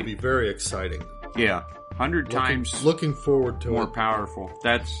will be very exciting. Yeah, 100 times looking forward to more it. Powerful.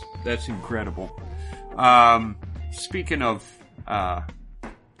 That's incredible. Speaking of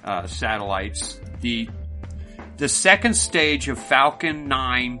satellites, the second stage of Falcon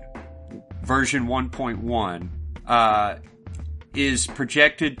 9 version 1.1 is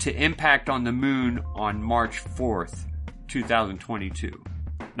projected to impact on the moon on March 4th. 2022.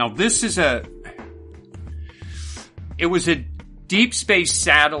 Now this is it was a deep space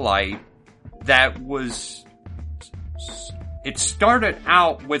satellite that it started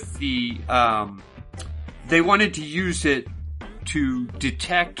out with the they wanted to use it to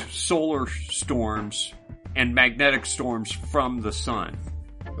detect solar storms and magnetic storms from the sun.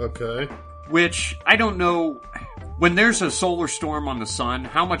 Okay. Which, I don't know, when there's a solar storm on the sun,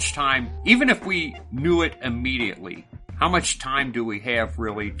 how much time, even if we knew it immediately, how much time do we have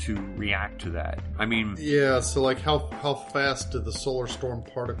really to react to that? I mean... Yeah, so like how fast do the solar storm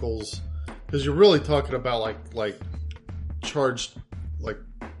particles... Because you're really talking about like charged like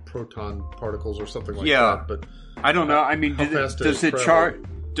proton particles or something like that. But I don't know. I mean, does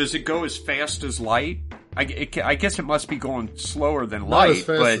it go as fast as light? I guess it must be going slower than light. Not as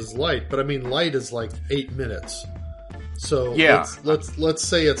fast as light, but I mean, light is like 8 minutes. So let's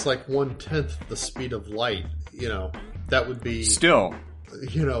say it's like 1/10 the speed of light. You know, that would be still,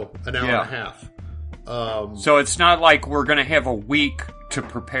 you know, an hour and a half. So it's not like we're going to have a week to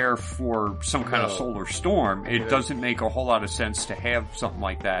prepare for some kind of solar storm. It doesn't make a whole lot of sense to have something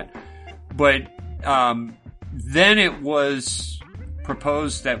like that. But then it was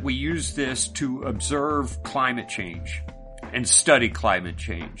proposed that we use this to observe climate change and study climate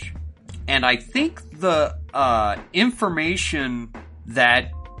change. And I think the information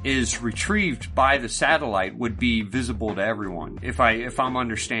that is retrieved by the satellite would be visible to everyone, if I'm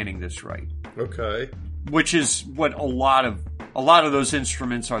understanding this right. Okay. Which is what a lot of those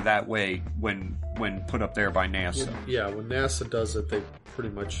instruments are that way when put up there by NASA. When NASA does it, they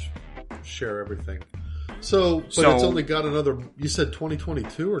pretty much share everything. So it's only got another, you said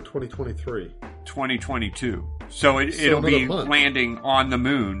 2022 or 2023? 2022. So it'll be landing on the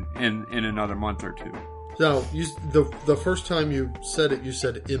moon in another month or two. Now, the first time you said it, you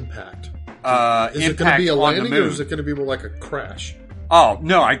said impact. Is it going to be a landing or is it going to be more like a crash? Oh,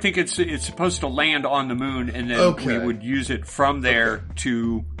 no, I think it's supposed to land on the moon and then we would use it from there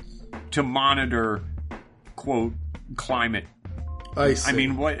to monitor, quote, climate. I see. I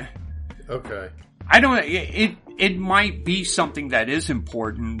mean, what? Okay. I don't, it might be something that is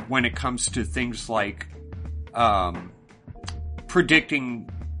important when it comes to things like, predicting,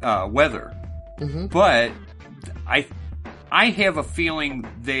 weather. Mm-hmm. But I have a feeling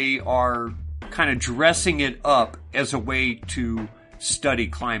they are kind of dressing it up as a way to study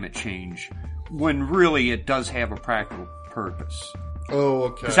climate change when really it does have a practical purpose. Oh,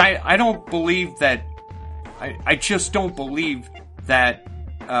 okay. Because I don't believe that, I just don't believe that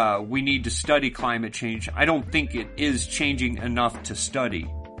we need to study climate change. I don't think it is changing enough to study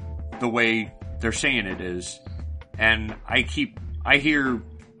the way they're saying it is. And I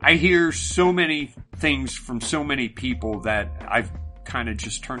hear so many things from so many people that I've kind of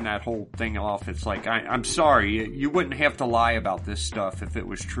just turned that whole thing off. It's like, I'm sorry, you wouldn't have to lie about this stuff if it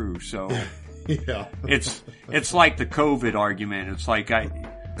was true. So yeah, it's like the COVID argument. It's like,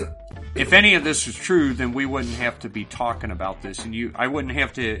 if any of this was true, then we wouldn't have to be talking about this, and I wouldn't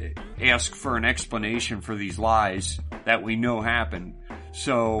have to ask for an explanation for these lies that we know happen.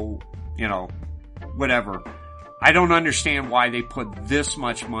 So, you know, whatever. I don't understand why they put this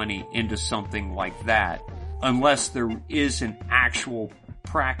much money into something like that unless there is an actual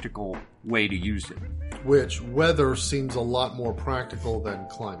practical way to use it. Which weather seems a lot more practical than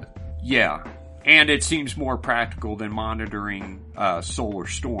climate. Yeah. And it seems more practical than monitoring solar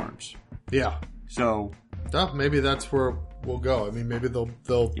storms. Yeah. So maybe that's where we'll go. I mean, maybe they'll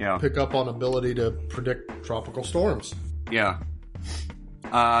pick up on ability to predict tropical storms. Yeah.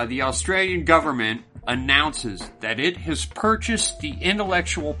 The Australian government announces that it has purchased the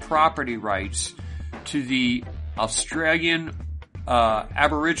intellectual property rights to the Australian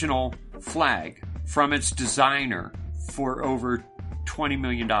Aboriginal flag from its designer for over $20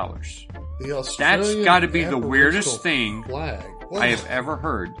 million. That's got to be the weirdest thing I have ever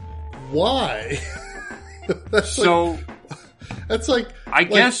heard. Why? That's like I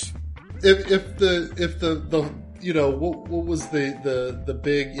guess if the you know what was the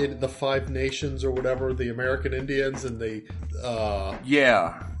big the 5 nations or whatever, the American Indians and the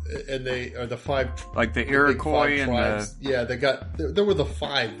and they are the 5 like the Iroquois and there were the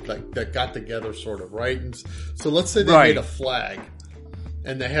 5 that got together sort of, right? And so let's say they made a flag.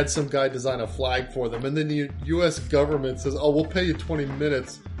 And they had some guy design a flag for them. And then the U.S. government says, oh, we'll pay you $20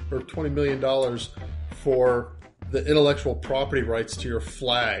 million for the intellectual property rights to your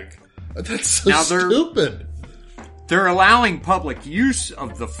flag. That's so stupid. They're allowing public use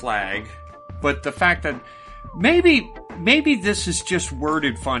of the flag, but the fact that maybe this is just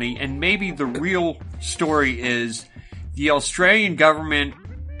worded funny, and maybe the real story is the Australian government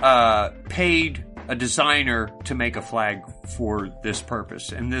paid a designer to make a flag for this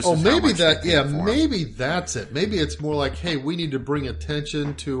purpose, and this. Maybe that's it. Maybe it's more like, hey, we need to bring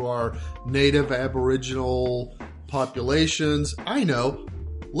attention to our native Aboriginal populations. I know,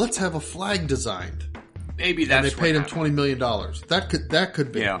 let's have a flag designed. maybe that's and they paid him happened. $20 million. That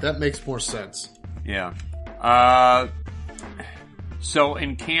could be. Yeah. That makes more sense. Yeah. So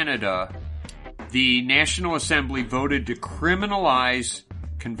in Canada, the National Assembly voted to criminalize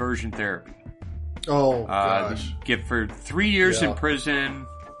conversion therapy. Oh, gosh. Get for 3 years Yeah. in prison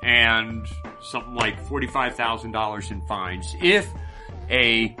and something like $45,000 in fines. If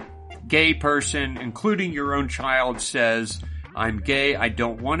a gay person, including your own child, says, I'm gay, I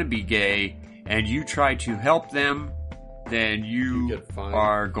don't want to be gay, and you try to help them, then you get fined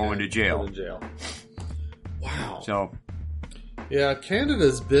are going to and jail. put in jail. Wow. So, Yeah,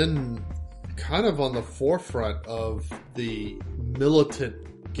 Canada's been kind of on the forefront of the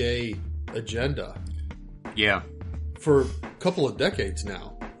militant gay agenda yeah. for a couple of decades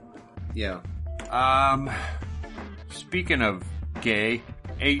now. Yeah. Speaking of gay,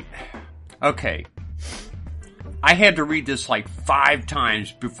 okay. I had to read this like 5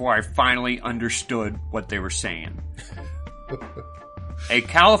 times before I finally understood what they were saying. A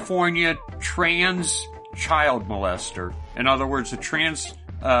California trans child molester, in other words, a trans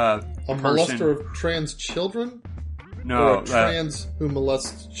A person, molester of trans children? no, Or a trans who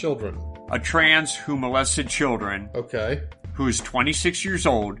molests children? a trans who molested children, Okay. who is 26 years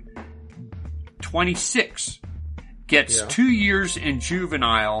old, 26, gets Yeah. 2 years in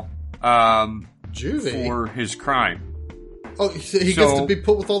juvenile Juvie? for his crime. Oh, he So- gets to be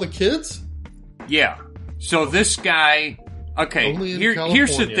put with all the kids? Yeah. So this guy, okay, Only in here's the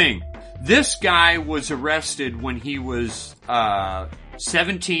California. thing. This guy was arrested when he was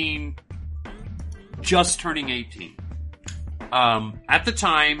 17, just turning 18. At the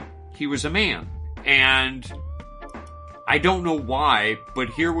time, he was a man. And I don't know why, but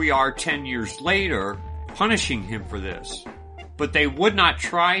here we are 10 years later, punishing him for this. But they would not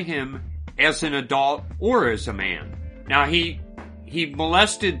try him as an adult or as a man. Now, he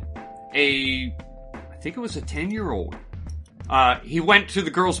molested I think it was a 10-year-old. He went to the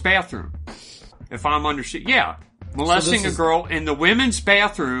girl's bathroom. If I'm understanding. Yeah. Molesting a girl in the women's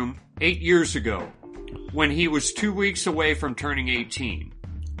bathroom 8 years ago when he was 2 weeks away from turning 18.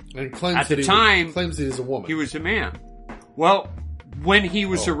 And claims At the that time, claims that he's a woman. He was a man. Well, when he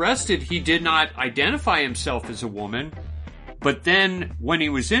was arrested, he did not identify himself as a woman. But then when he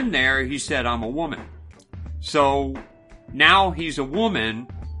was in there, he said, I'm a woman. So now he's a woman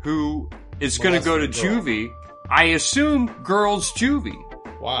who is going to go to juvie. I assume girls' juvie.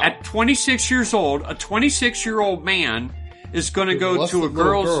 Wow. At 26 years old, a 26-year-old man is going to go to a Molested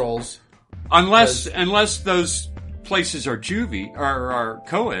little girls' unless those places are juvie or are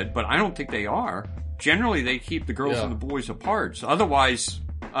co-ed, but I don't think they are. Generally, they keep the girls Yeah. and the boys apart. So otherwise,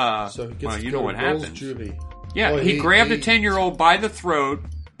 So he gets well, to you go know to what girls' happens. juvie. Yeah, Boy, he grabbed a 10-year-old by the throat,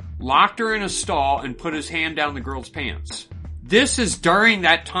 locked her in a stall, and put his hand down the girl's pants. This is during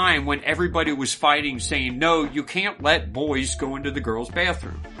that time when everybody was fighting, saying, no, you can't let boys go into the girls'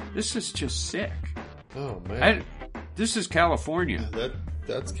 bathroom. This is just sick. Oh, man. This is California.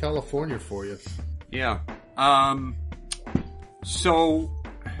 That's California for you. Yeah. So,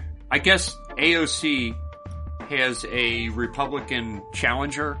 I guess AOC has a Republican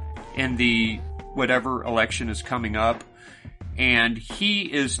challenger in the whatever election is coming up, and he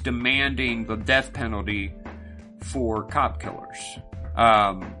is demanding the death penalty for cop killers.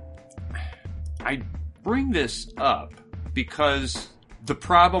 I bring this up because the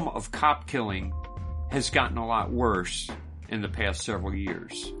problem of cop killing has gotten a lot worse in the past several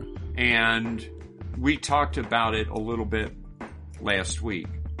years. And we talked about it a little bit last week.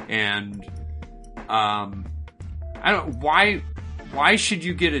 And I don't why should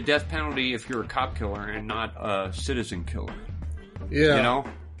you get a death penalty if you're a cop killer and not a citizen killer? Yeah. You know?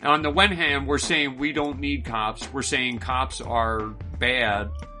 On the one hand, we're saying we don't need cops. We're saying cops are bad.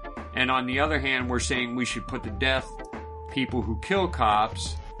 And on the other hand, we're saying we should put to death people who kill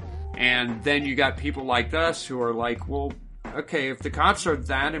cops. And then you got people like us who are like, well, okay, if the cops are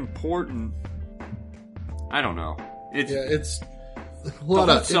that important, I don't know. It's a lot whole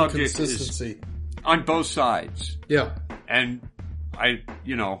of subject inconsistency. on both sides. Yeah. And I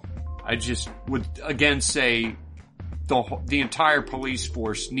just would again say the entire police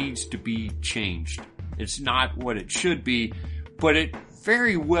force needs to be changed. It's not what it should be, but it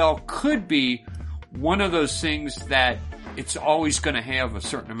very well could be one of those things that it's always going to have a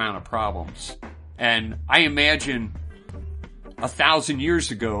certain amount of problems. And I imagine 1,000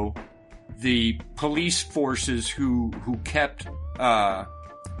 years ago, the police forces who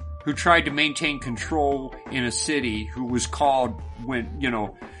tried to maintain control in a city, who was called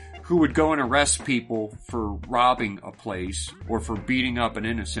who would go and arrest people for robbing a place or for beating up an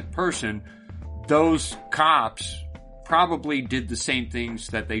innocent person, those cops probably did the same things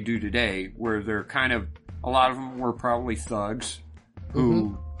that they do today, where they're kind of a lot of them were probably thugs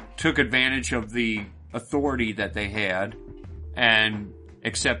who took advantage of the authority that they had and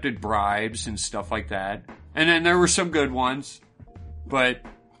accepted bribes and stuff like that. And then there were some good ones, but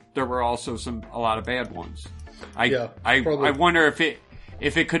there were also a lot of bad ones. I wonder if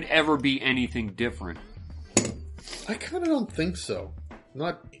it could ever be anything different. I kind of don't think so.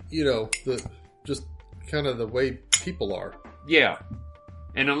 Not, just kind of the way people are. Yeah.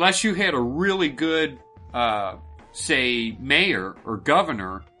 And unless you had a really good, say, mayor or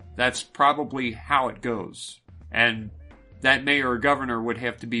governor, that's probably how it goes. And that mayor or governor would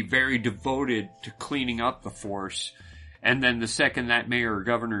have to be very devoted to cleaning up the force. And then the second that mayor or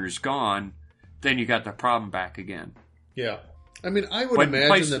governor is gone, then you got the problem back again. Yeah. I mean, I would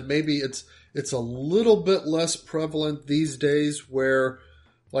imagine that maybe it's a little bit less prevalent these days where,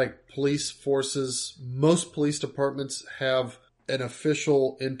 like, police forces, most police departments have an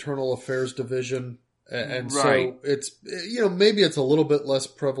official internal affairs division. And so it's, maybe it's a little bit less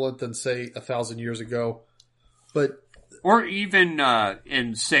prevalent than, say, 1,000 years ago. But or even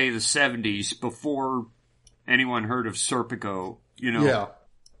in, say, the 70s, before anyone heard of Serpico, Yeah.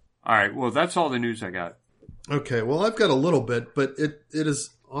 All right, well, that's all the news I got. Okay, well, I've got a little bit, but it is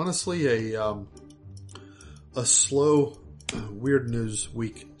honestly a slow, weird news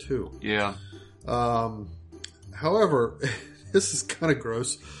week, too. Yeah. However, this is kind of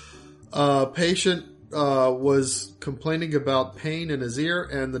gross. Patient was complaining about pain in his ear,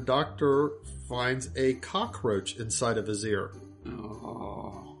 and the doctor finds a cockroach inside of his ear.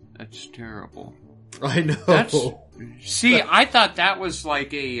 Oh, that's terrible. I know. I thought that was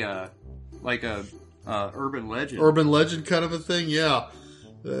like a urban legend. Urban legend kind of a thing, yeah.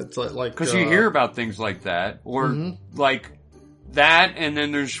 It's like because you hear about things like that, or like that, and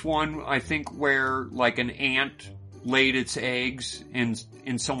then there's one I think where like an ant laid its eggs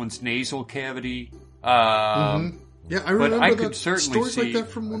in someone's nasal cavity. Yeah, I remember I could certainly stories like that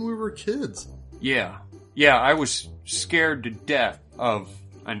from when we were kids. Yeah, I was scared to death of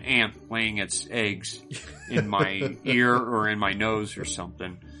an ant laying its eggs in my ear or in my nose or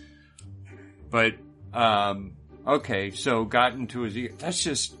something. But okay, so got into his ear.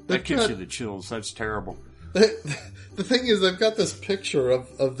 That gives you the chills. That's terrible. The thing is, I've got this picture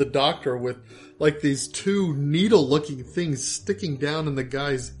of the doctor with like these two needle-looking things sticking down in the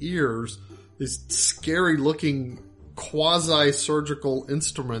guy's ears. These scary-looking quasi-surgical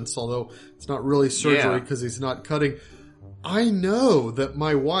instruments, although it's not really surgery because he's not cutting. I know that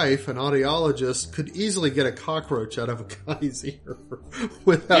my wife, an audiologist, could easily get a cockroach out of a guy's ear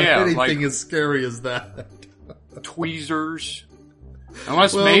without anything as scary as that. Tweezers.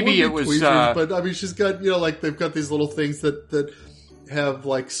 Unless maybe it was... tweezers, but I mean, she's got, like they've got these little things that have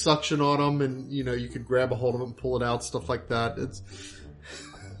like suction on them, and you could grab a hold of them and pull it out, stuff like that. It's...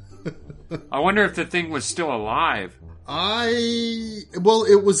 I wonder if the thing was still alive.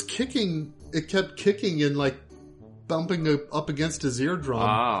 It was kicking. It kept kicking and like bumping up against his eardrum.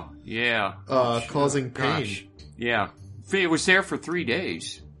 Oh, yeah. Causing pain. Gosh. Yeah. It was there for 3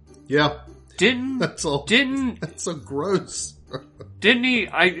 days. Yeah. That's so gross. Didn't he?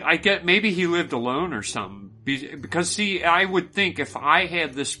 I get, maybe he lived alone or something. Because see, I would think if I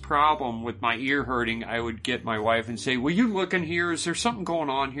had this problem with my ear hurting, I would get my wife and say, will you look in here? Is there something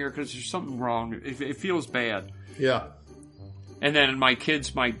going on here? Because there's something wrong. It feels bad. Yeah. And then my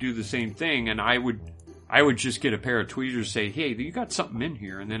kids might do the same thing, and I would just get a pair of tweezers and say, hey, you got something in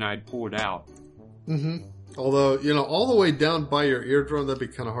here, and then I'd pull it out. Mm-hmm. Although, all the way down by your eardrum, that'd be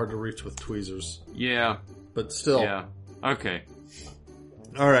kind of hard to reach with tweezers. Yeah. But still. Yeah. Okay.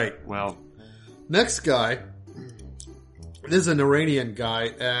 All right. Well. Next guy. This is an Iranian guy,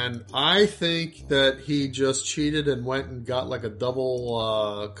 and I think that he just cheated and went and got like a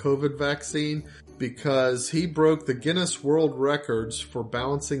double COVID vaccine because he broke the Guinness World Records for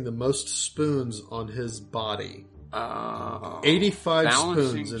balancing the most spoons on his body. 85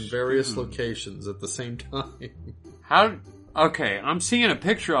 spoons in various locations at the same time. Okay, I'm seeing a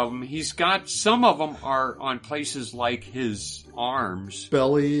picture of him. He's got, some of them are on places like his arms.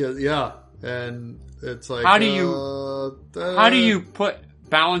 Belly, yeah. And it's like, how do you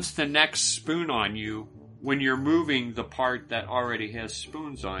balance the next spoon on you when you're moving the part that already has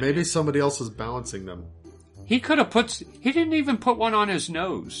spoons on it? Maybe somebody else is balancing them. He didn't even put one on his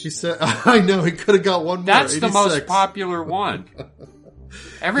nose. He said, I know, he could have got one more. That's 86. the most popular one.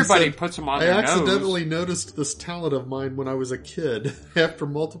 Everybody puts them on their nose. I accidentally noticed this talent of mine when I was a kid. After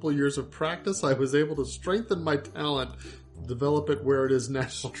multiple years of practice, I was able to strengthen my talent, develop it where it is now.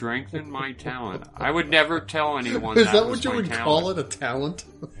 Strengthen my talent. I would never tell anyone is that was what you would talent. call it, a talent?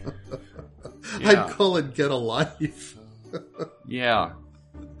 Yeah. I'd call it get a life. Yeah.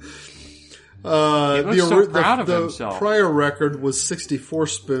 looks so proud of the himself. prior record was 64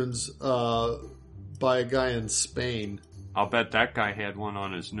 spoons by a guy in Spain. I'll bet that guy had one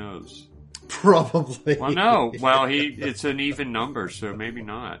on his nose. Probably. Well, no. Well, it's an even number, so maybe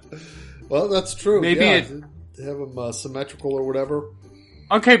not. Well, that's true. Maybe have them symmetrical or whatever.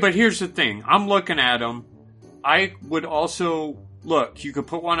 Okay, but here's the thing. I'm looking at him. I would also... Look, you could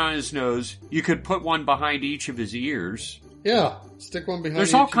put one on his nose. You could put one behind each of his ears. Yeah, stick one behind.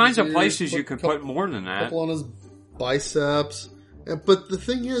 There's all kinds of places you could put more than that. Couple on his biceps. But the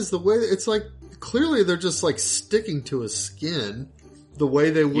thing is, the way it's like clearly they're just like sticking to his skin the way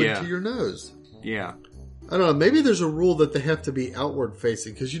they would to your nose. Yeah. I don't know. Maybe there's a rule that they have to be outward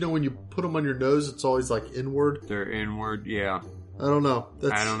facing because when you put them on your nose, it's always like inward. They're inward. Yeah. I don't know.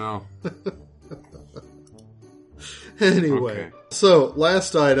 I don't know. Anyway, okay. So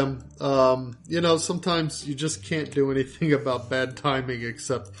last item, sometimes you just can't do anything about bad timing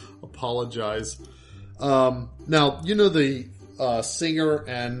except apologize. Now, the singer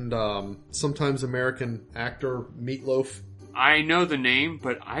and sometimes American actor Meatloaf? I know the name,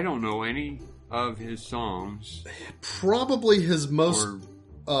 but I don't know any of his songs. Probably his most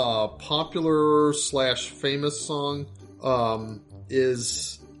popular / famous song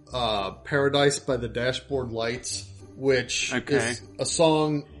is Paradise by the Dashboard Lights. Which is a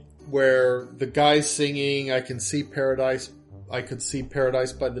song where the guy's singing, I could see paradise by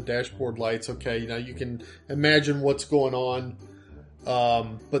the dashboard lights. Okay, you can imagine what's going on.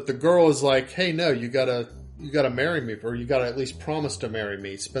 But the girl is like, hey, no, you gotta marry me, or you gotta at least promise to marry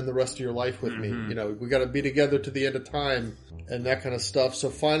me. Spend the rest of your life with me. We gotta be together to the end of time and that kind of stuff. So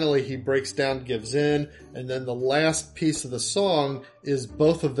finally he breaks down, gives in, and then the last piece of the song is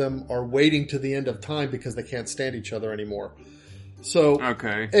both of them are waiting to the end of time because they can't stand each other anymore. So,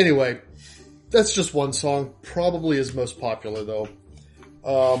 anyway, that's just one song. Probably his most popular, though.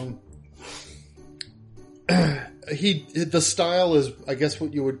 The style is, I guess,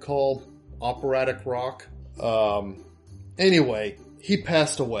 what you would call operatic rock. Anyway, he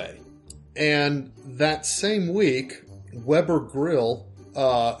passed away. And that same week, Weber Grill,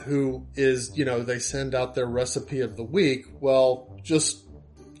 who is, they send out their recipe of the week. Well, just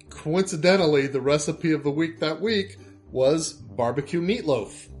coincidentally, the recipe of the week that week was barbecue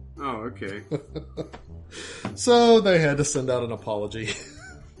meatloaf. Oh, okay. So they had to send out an apology.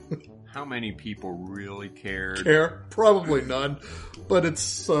 How many people really cared? Probably none. But it's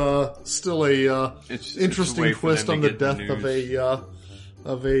still a interesting twist on the death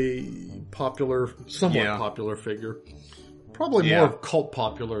of a popular, somewhat popular figure. Probably more cult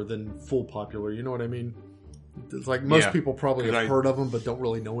popular than full popular. You know what I mean? It's like most people probably have heard of him, but don't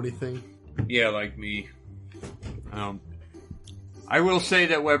really know anything. Yeah, like me. I will say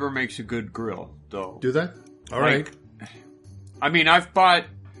that Weber makes a good grill, though. Do they? All right. I mean, I've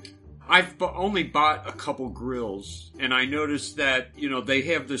only bought a couple grills, and I noticed that, they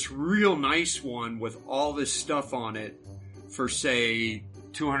have this real nice one with all this stuff on it for, say,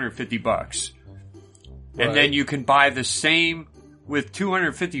 $250. Right. And then you can buy the same with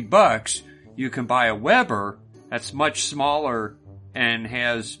 $250. You can buy a Weber that's much smaller and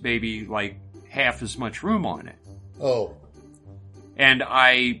has maybe like half as much room on it. Oh. And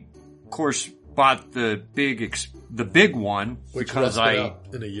I, of course, bought the big one because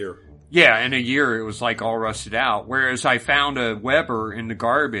in a year. Yeah, in a year it was like all rusted out. Whereas I found a Weber in the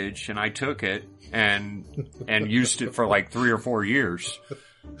garbage and I took it and used it for like 3 or 4 years.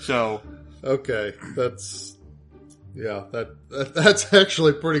 So. Okay, that's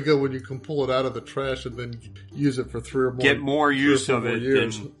actually pretty good when you can pull it out of the trash and then use it for 3 or more. Get more use of it.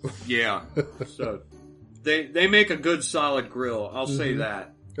 Years. Yeah. So they make a good solid grill. I'll say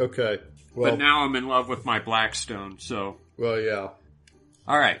that. Okay. Well, but now I'm in love with my Blackstone. So. Well, yeah.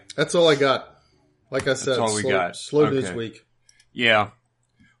 All right. That's all I got. Like I said, that's all we got. Slow news week. Yeah.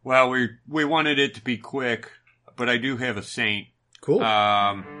 Well, we wanted it to be quick, but I do have a saint. Cool.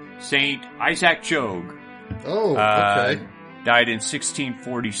 Saint Isaac Jogues. Oh, okay. Died in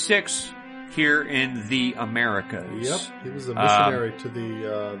 1646 here in the Americas. Yep, he was a missionary to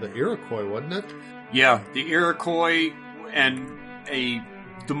the Iroquois, wasn't it? Yeah, the Iroquois and the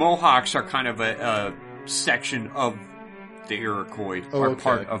Mohawks are kind of a section of the Iroquois, or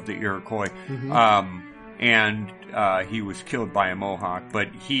part of the Iroquois. Mm-hmm. And he was killed by a Mohawk, but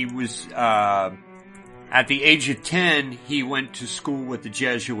he was at the age of 10, he went to school with the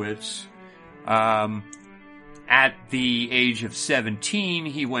Jesuits. At the age of 17,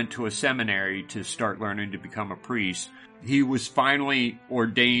 he went to a seminary to start learning to become a priest. He was finally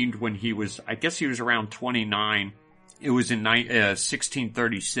ordained when he was around 29. It was in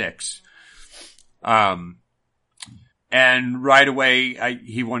 1636. And right away,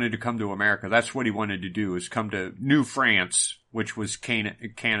 he wanted to come to America. That's what he wanted to do, is come to New France, which was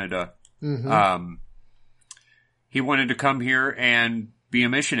Canada. Mm-hmm. He wanted to come here and be a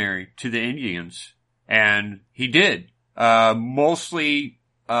missionary to the Indians. And he did. Mostly,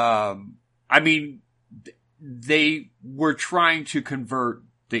 they were trying to convert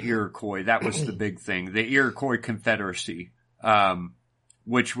the Iroquois. That was the big thing. The Iroquois Confederacy,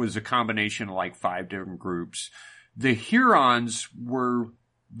 which was a combination of like 5 different groups. The Hurons were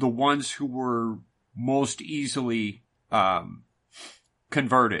the ones who were most easily,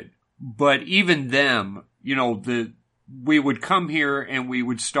 converted. But even them, we would come here and we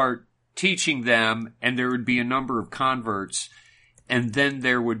would start teaching them, and there would be a number of converts, and then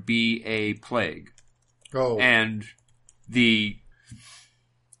there would be a plague. Oh. And the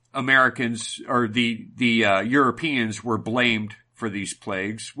Americans, or the Europeans, were blamed for these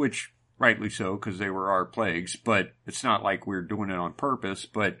plagues, which rightly so, because they were our plagues, but it's not like we're doing it on purpose.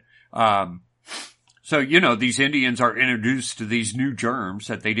 But so these Indians are introduced to these new germs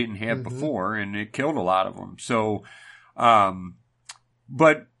that they didn't have before, and it killed a lot of them. So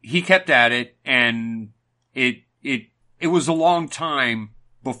but he kept at it, and it was a long time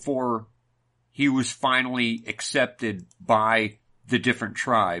before he was finally accepted by the different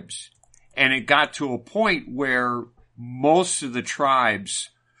tribes. And it got to a point where most of the tribes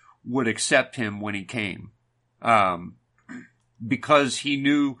would accept him when he came. Because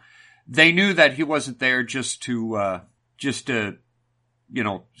they knew that he wasn't there just to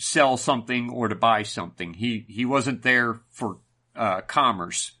sell something or to buy something. He wasn't there for,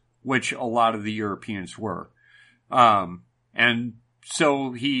 commerce, which a lot of the Europeans were. And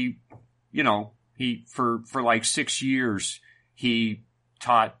so for like 6 years, he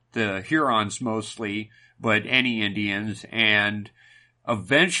taught the Hurons mostly, but any Indians, and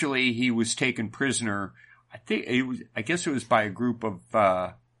eventually he was taken prisoner. I guess it was by a group of,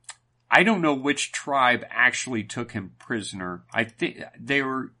 I don't know which tribe actually took him prisoner. I think they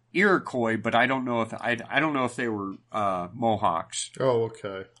were Iroquois, but I don't know if they were, Mohawks. Oh,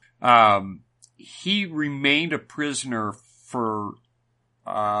 okay. He remained a prisoner for,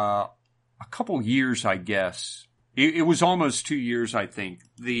 a couple years, I guess. It was almost 2 years, I think.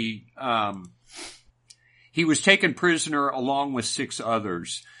 He was taken prisoner along with 6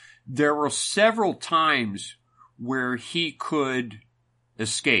 others. There were several times where he could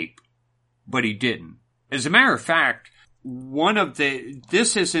escape, but he didn't. As a matter of fact,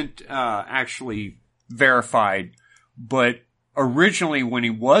 this isn't, actually verified, but originally when he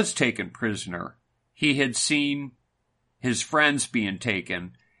was taken prisoner, he had seen his friends being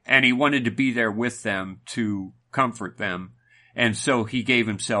taken, and he wanted to be there with them to comfort them. And so he gave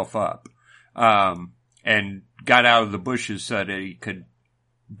himself up, and got out of the bushes so that he could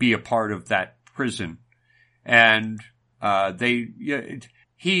be a part of that prison. And,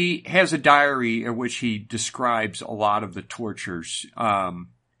 he has a diary in which he describes a lot of the tortures.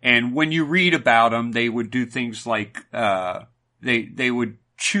 And when you read about them, they would do things like, they would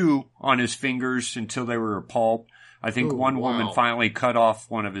chew on his fingers until they were a pulp. I think one woman finally cut off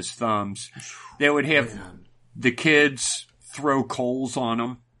one of his thumbs. They would have the kids throw coals on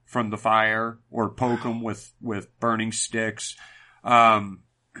him from the fire or poke them with burning sticks.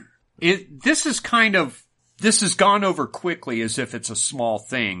 This has gone over quickly as if it's a small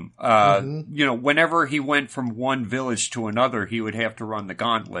thing. Whenever he went from one village to another, he would have to run the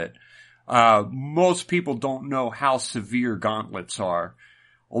gauntlet. Most people don't know how severe gauntlets are.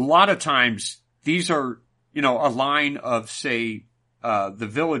 A lot of times, these are, a line of, say, the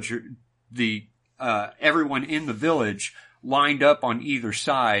villager, everyone in the village lined up on either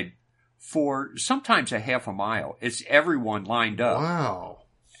side for sometimes a half a mile. It's everyone lined up. Wow.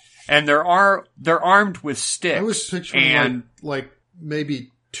 And they're armed with sticks. I was picturing like maybe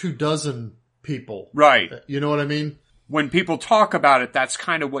 24 people. Right. You know what I mean? When people talk about it, that's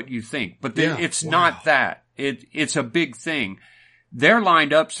kind of what you think. But it's not that. It's a big thing. They're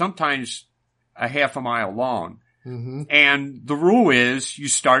lined up sometimes a half a mile long. Mm-hmm. And the rule is you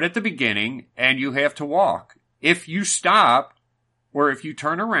start at the beginning and you have to walk. If you stop or if you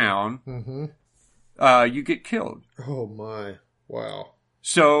turn around, you get killed. Oh my. Wow.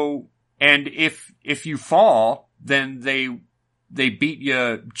 So, and if you fall, then they beat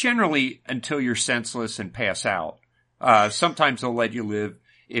you generally until you're senseless and pass out. Sometimes they'll let you live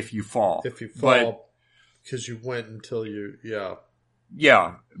if you fall. If you fall, because you went until yeah.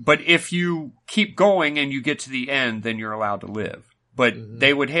 Yeah. But if you keep going and you get to the end, then you're allowed to live. But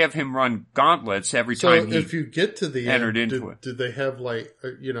they would have him run gauntlets every time he if you get to the entered end, into it. Did they have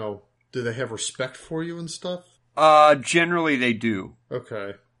do they have respect for you and stuff? Generally they do.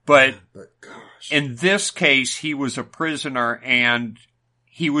 Okay. But gosh. in this case, he was a prisoner and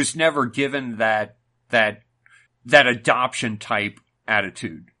he was never given that adoption type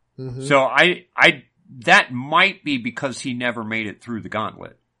attitude. Mm-hmm. So that might be because he never made it through the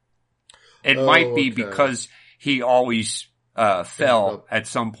gauntlet. It might be because he always fell at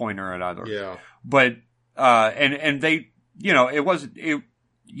some point or another. Yeah. But and they, they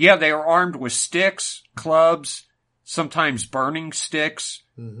were armed with sticks, clubs, sometimes burning sticks.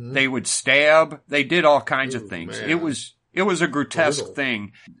 Mm-hmm. They would stab. They did all kinds of things. Man. It was a grotesque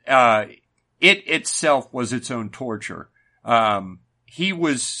thing. It itself was its own torture. He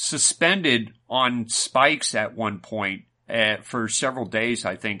was suspended on spikes at one point for several days,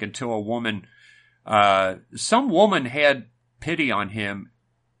 I think, until some woman had pity on him,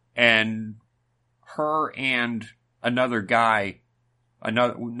 and her and another guy,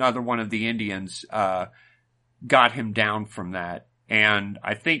 another one of the Indians, got him down from that. And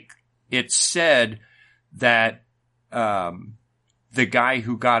I think it said that the guy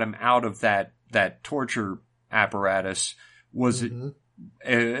who got him out of that torture apparatus was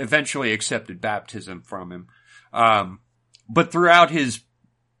eventually accepted baptism from him. But throughout his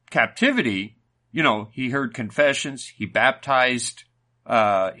captivity, he heard confessions, he baptized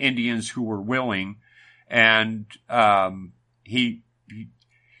Indians who were willing, and he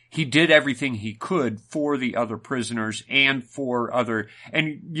did everything he could for the other prisoners and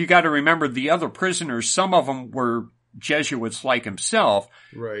and you got to remember the other prisoners, some of them were Jesuits like himself.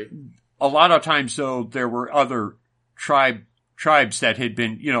 Right. A lot of times though, there were other tribes that had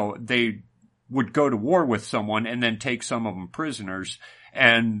been, they would go to war with someone and then take some of them prisoners.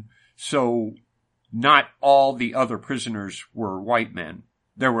 And so not all the other prisoners were white men.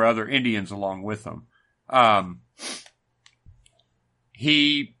 There were other Indians along with them.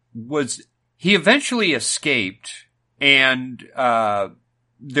 He eventually escaped, and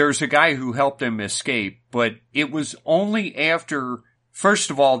there's a guy who helped him escape, but it was only after, first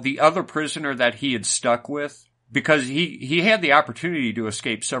of all, the other prisoner that he had stuck with, because he had the opportunity to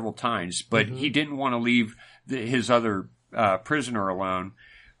escape several times, but he didn't want to leave his other prisoner alone.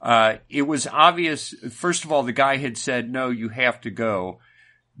 It was obvious, first of all, the guy had said, no, you have to go,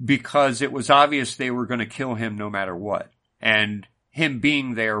 because it was obvious they were going to kill him no matter what. And him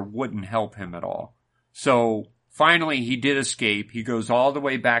being there wouldn't help him at all. So finally he did escape. He goes all the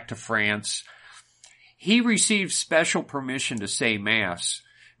way back to France. He received special permission to say Mass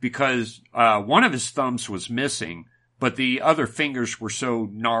because one of his thumbs was missing, but the other fingers were so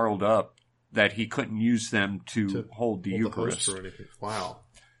gnarled up that he couldn't use them to hold the Eucharist. The host or anything. Wow.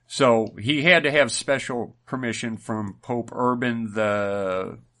 So he had to have special permission from Pope Urban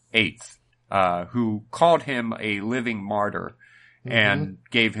the Eighth, who called him a living martyr and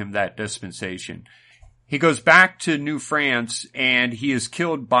gave him that dispensation. He goes back to New France and he is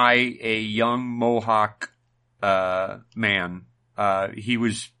killed by a young Mohawk man. He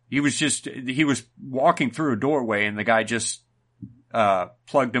was walking through a doorway and the guy just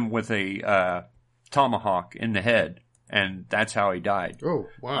plugged him with a tomahawk in the head, and that's how he died. Oh,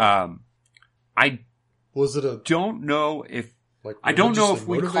 wow. I don't know if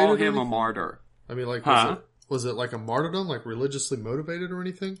we call him a martyr. I mean, like, was it like a martyrdom, like religiously motivated or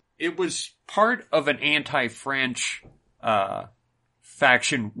anything? It was part of an anti-French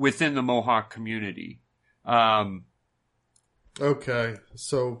faction within the Mohawk community. Okay,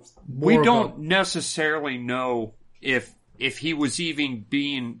 so we don't necessarily know if he was even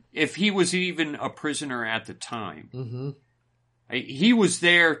a prisoner at the time. Mm-hmm. He was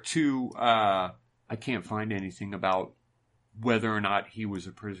there to. I can't find anything about whether or not he was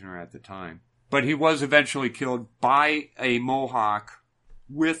a prisoner at the time. But he was eventually killed by a Mohawk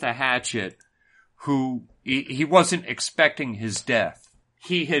with a hatchet who he wasn't expecting his death.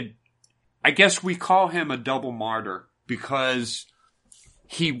 I guess we call him a double martyr because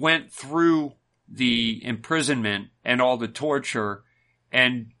he went through the imprisonment and all the torture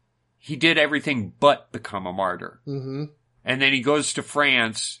and he did everything but become a martyr. Mm-hmm. And then he goes to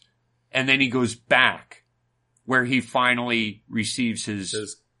France and then he goes back where he finally receives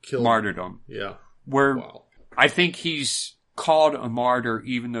his martyrdom. Yeah. I think he's called a martyr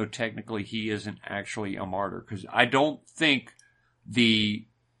even though technically he isn't actually a martyr, because I don't think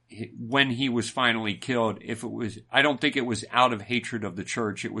when he was finally killed, I don't think it was out of hatred of the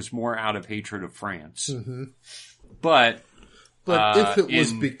church. It was more out of hatred of France. Mm-hmm. But if it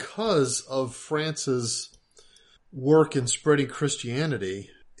was because of France's work in spreading Christianity,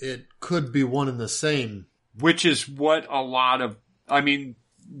 it could be one and the same. Which is what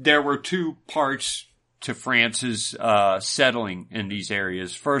there were two parts to France's settling in these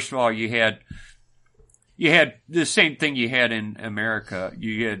areas. First of all, you had you had the same thing you had in America.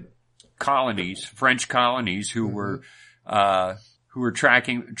 You had colonies, French colonies, who were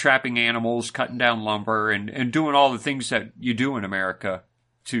trapping animals, cutting down lumber, and doing all the things that you do in America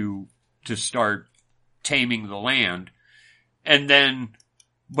to start taming the land. And then,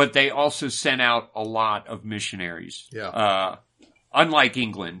 but they also sent out a lot of missionaries. Yeah. Unlike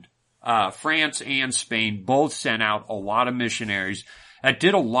England, France and Spain both sent out a lot of missionaries that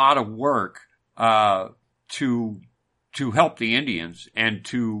did a lot of work, to help the Indians and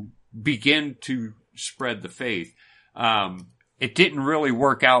to begin to spread the faith. It didn't really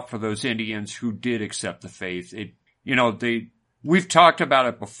work out for those Indians who did accept the faith. We've talked about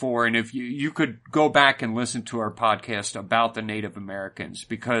it before, and if you could go back and listen to our podcast about the Native Americans,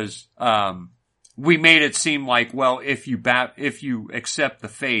 because, we made it seem like, well, if you accept the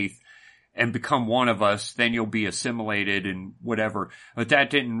faith and become one of us, then you'll be assimilated and whatever. But that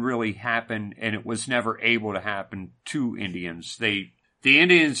didn't really happen, and it was never able to happen to Indians. The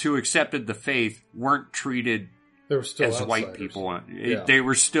Indians who accepted the faith weren't treated They were still as outsiders. white people. Yeah. They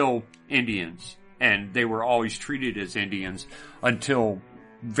were still Indians, and they were always treated as Indians until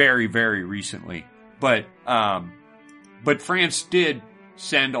very, very recently. But France did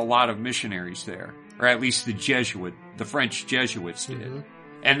send a lot of missionaries there, or at least the French Jesuits did. Mm-hmm.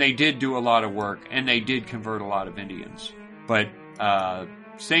 And they did do a lot of work, and they did convert a lot of Indians. But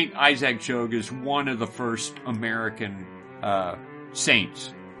St. Isaac Jogues is one of the first American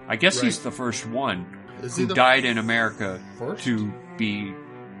saints. I guess he's the first one who died in America to be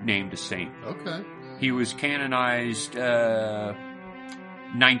named a saint. Okay. He was canonized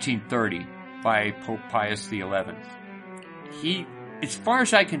 1930 by Pope Pius XI. He, as far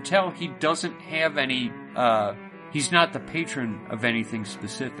as I can tell, he doesn't have any... he's not the patron of anything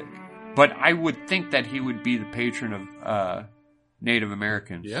specific. But I would think that he would be the patron of Native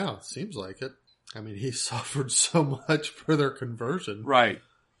Americans. Yeah, seems like it. I mean, he suffered so much for their conversion. Right.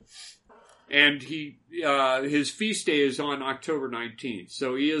 And his feast day is on October 19th.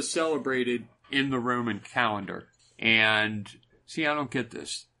 So he is celebrated in the Roman calendar. And, see, I don't get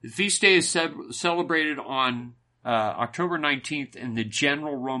this. The feast day is celebrated on October 19th in the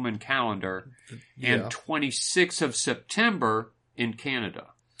general Roman calendar, and 26th of September in Canada.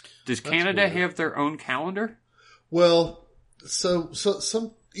 Does Canada have their own calendar? Well, so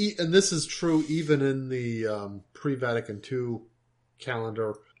some, and this is true even in the pre-Vatican II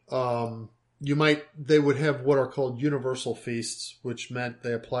calendar. They would have what are called universal feasts, which meant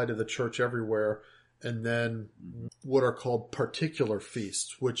they apply to the church everywhere, and then what are called particular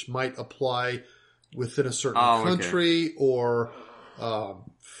feasts, which might apply within a certain country, or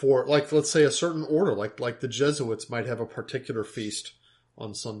for, like, let's say a certain order, like the Jesuits might have a particular feast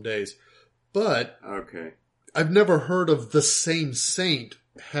on some days. But I've never heard of the same saint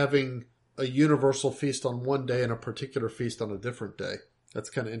having a universal feast on one day and a particular feast on a different day. That's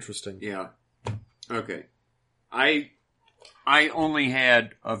kind of interesting. Yeah. Okay. I only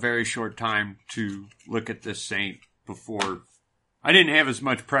had a very short time to look at this saint before. I didn't have as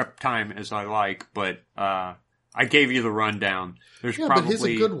much prep time as I like, but I gave you the rundown. There's but he's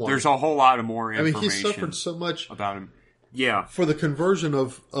a good one. There's a whole lot of more information. I mean, he suffered so much about him. Yeah. For the conversion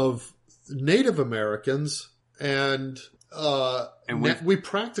of Native Americans, and we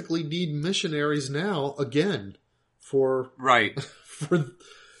practically need missionaries now again for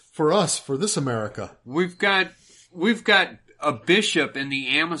for this America. We've got a bishop in the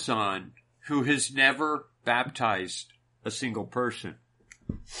Amazon who has never baptized a single person.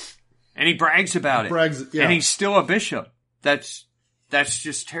 And he brags about it. And he's still a bishop. That's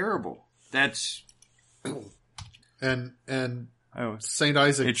just terrible. That's... And St.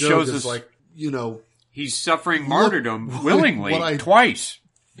 Isaac Jogues shows is us, like, he's suffering martyrdom willingly, twice,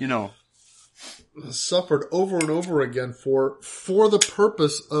 suffered over and over again for the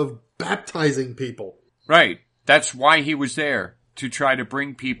purpose of baptizing people. Right. That's why he was there, to try to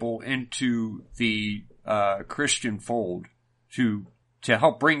bring people into the Christian fold, to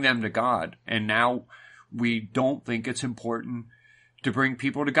help bring them to God. And now we don't think it's important to bring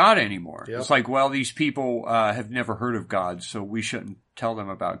people to God anymore. Yep. It's like, well, these people have never heard of God, so we shouldn't tell them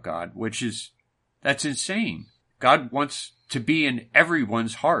about God, that's insane. God wants to be in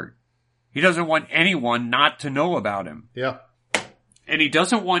everyone's heart. He doesn't want anyone not to know about him. Yeah. And he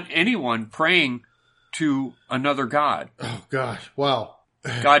doesn't want anyone praying to another God. Oh, gosh. Wow.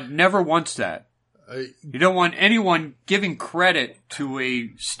 God never wants that. You don't want anyone giving credit to a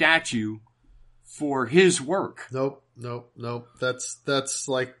statue for his work. Nope. That's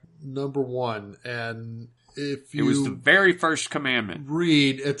like number one. And if you... It was the very first commandment.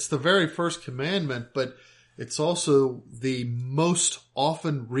 It's the very first commandment, but it's also the most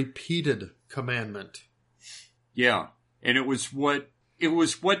often repeated commandment Yeah. And it was what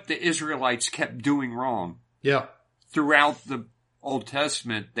the Israelites kept doing wrong. Yeah. Throughout the Old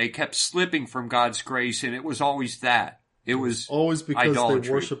Testament, they kept slipping from God's grace, and it was always that. It was always because idolatry.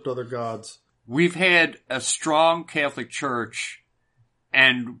 they worshipped other gods. We've had a strong Catholic Church,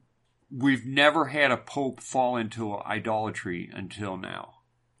 and we've never had a pope fall into idolatry until now.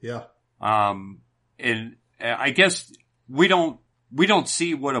 Yeah. And I guess we don't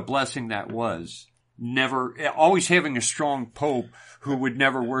see what a blessing that was. Never, always having a strong pope who would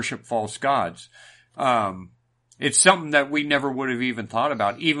never worship false gods. It's something that we never would have even thought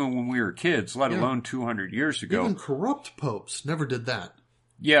about, even when we were kids, let alone 200 years ago. Even corrupt popes never did that.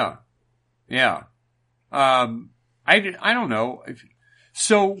 Yeah. Yeah. I don't know.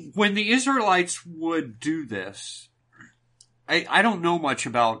 So when the Israelites would do this, I don't know much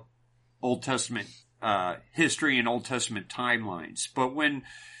about Old Testament history and Old Testament timelines, but when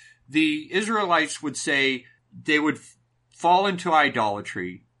the Israelites would say they would fall into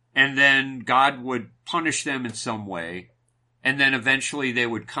idolatry, and then God would punish them in some way, and then eventually they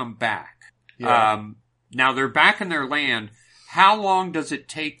would come back. Yeah. Now they're back in their land. How long does it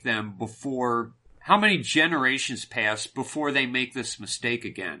take them how many generations pass before they make this mistake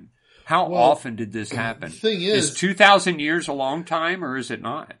again? How often did this happen? The thing is 2,000 years a long time, or is it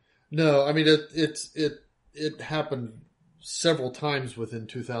not? No, I mean, it happened several times within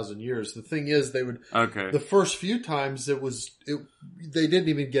 2,000 years. The thing is, the first few times they didn't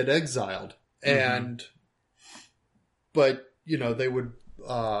even get exiled. But, they would,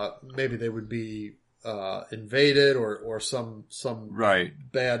 maybe they would be, invaded or some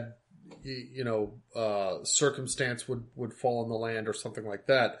bad, circumstance would fall on the land or something like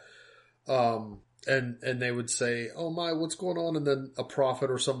that. And they would say, "Oh my, what's going on?" And then a prophet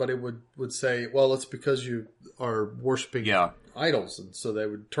or somebody would say, "Well, it's because you are worshiping idols." And so they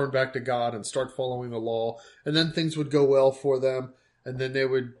would turn back to God and start following the law. And then things would go well for them. And then they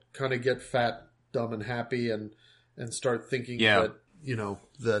would kind of get fat, dumb, and happy and start thinking that,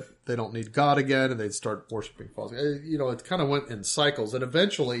 that they don't need God again. And they'd start worshiping false. It kind of went in cycles. And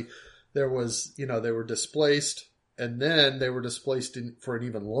eventually there was, they were displaced. And then they were displaced for an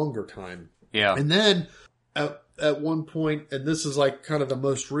even longer time. Yeah. And then at one point, and this is like kind of the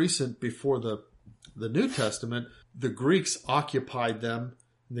most recent before the New Testament, the Greeks occupied them.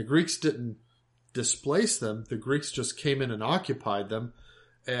 And the Greeks didn't displace them. The Greeks just came in and occupied them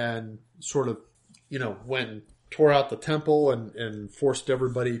and sort of, went and tore out the temple and forced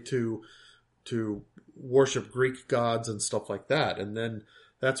everybody to worship Greek gods and stuff like that. And then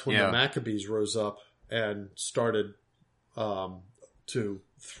that's when the Maccabees rose up and started to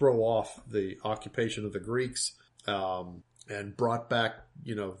throw off the occupation of the Greeks, and brought back,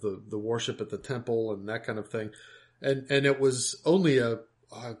 the worship at the temple and that kind of thing. And it was only a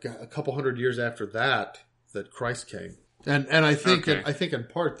couple hundred years after that Christ came. And I think, in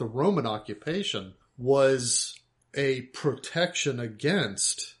part the Roman occupation was a protection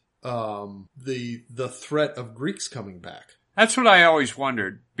against, the threat of Greeks coming back. That's what I always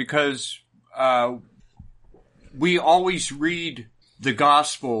wondered, because, we always read the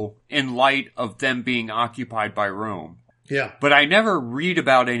gospel in light of them being occupied by Rome. Yeah. But I never read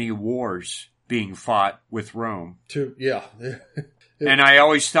about any wars being fought with Rome. And I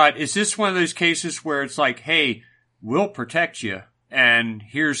always thought, is this one of those cases where it's like, hey, we'll protect you, and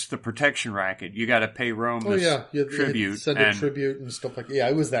here's the protection racket. You got to pay Rome tribute. Send a tribute and stuff like that. Yeah,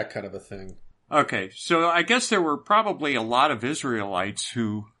 it was that kind of a thing. Okay, so I guess there were probably a lot of Israelites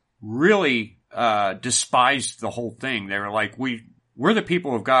who really despised the whole thing. They were like, we're the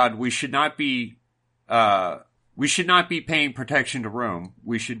people of God. We should not be paying protection to Rome.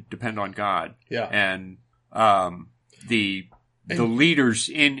 We should depend on God. Yeah. And the leaders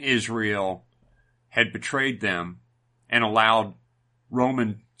in Israel had betrayed them and allowed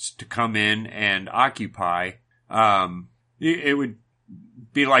Romans to come in and occupy. It would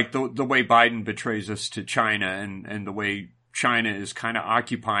be like the way Biden betrays us to China, and the way China is kind of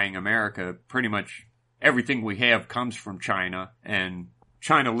occupying America. Pretty much everything we have comes from China, and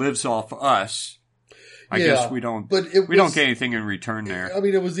China lives off us. I guess we don't get anything in return there. I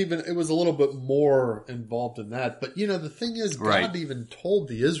mean, it was a little bit more involved in that. But the thing is, God even told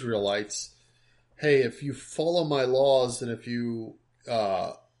the Israelites, "Hey, if you follow my laws and if you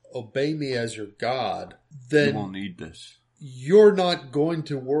obey me as your God, then you won't need this. You're not going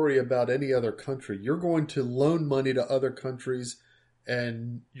to worry about any other country. You're going to loan money to other countries,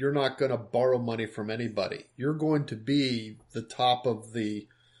 and you're not going to borrow money from anybody. You're going to be the top of the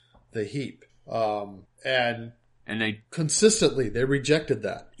heap." And they consistently, they rejected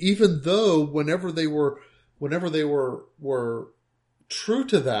that. Even though whenever they were true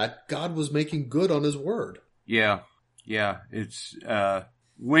to that, God was making good on his word. Yeah. It's,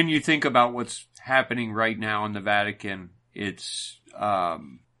 when you think about what's happening right now in the Vatican, it's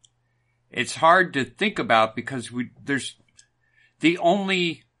hard to think about because there's the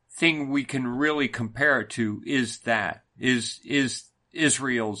only thing we can really compare it to is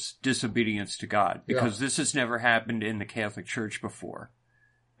Israel's disobedience to God, because this has never happened in the Catholic Church before.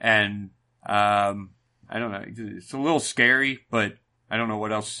 And, I don't know, it's a little scary, but I don't know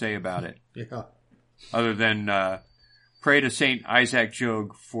what else to say about it. Yeah. Other than, pray to Saint Isaac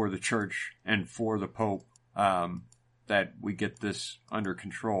Jogues for the Church and for the Pope, that we get this under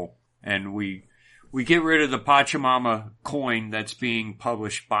control. And we get rid of the Pachamama coin that's being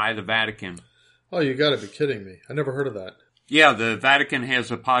published by the Vatican. Oh, you gotta be kidding me. I never heard of that. Yeah, the Vatican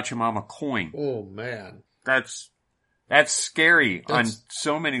has a Pachamama coin. Oh, man. That's scary on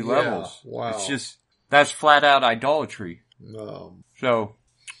so many levels. Wow. It's just, that's flat out idolatry. So.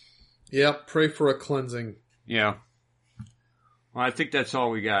 Yeah, pray for a cleansing. Yeah. Well, I think that's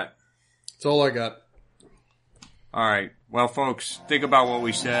all we got. That's all I got. All right. Well, folks, think about what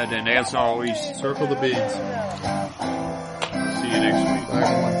we said, and as always, circle the beads. See you next week. Bye,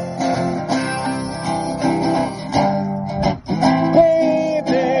 everyone.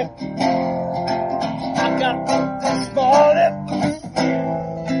 Baby, I got up this morning,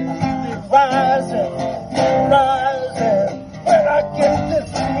 be rising.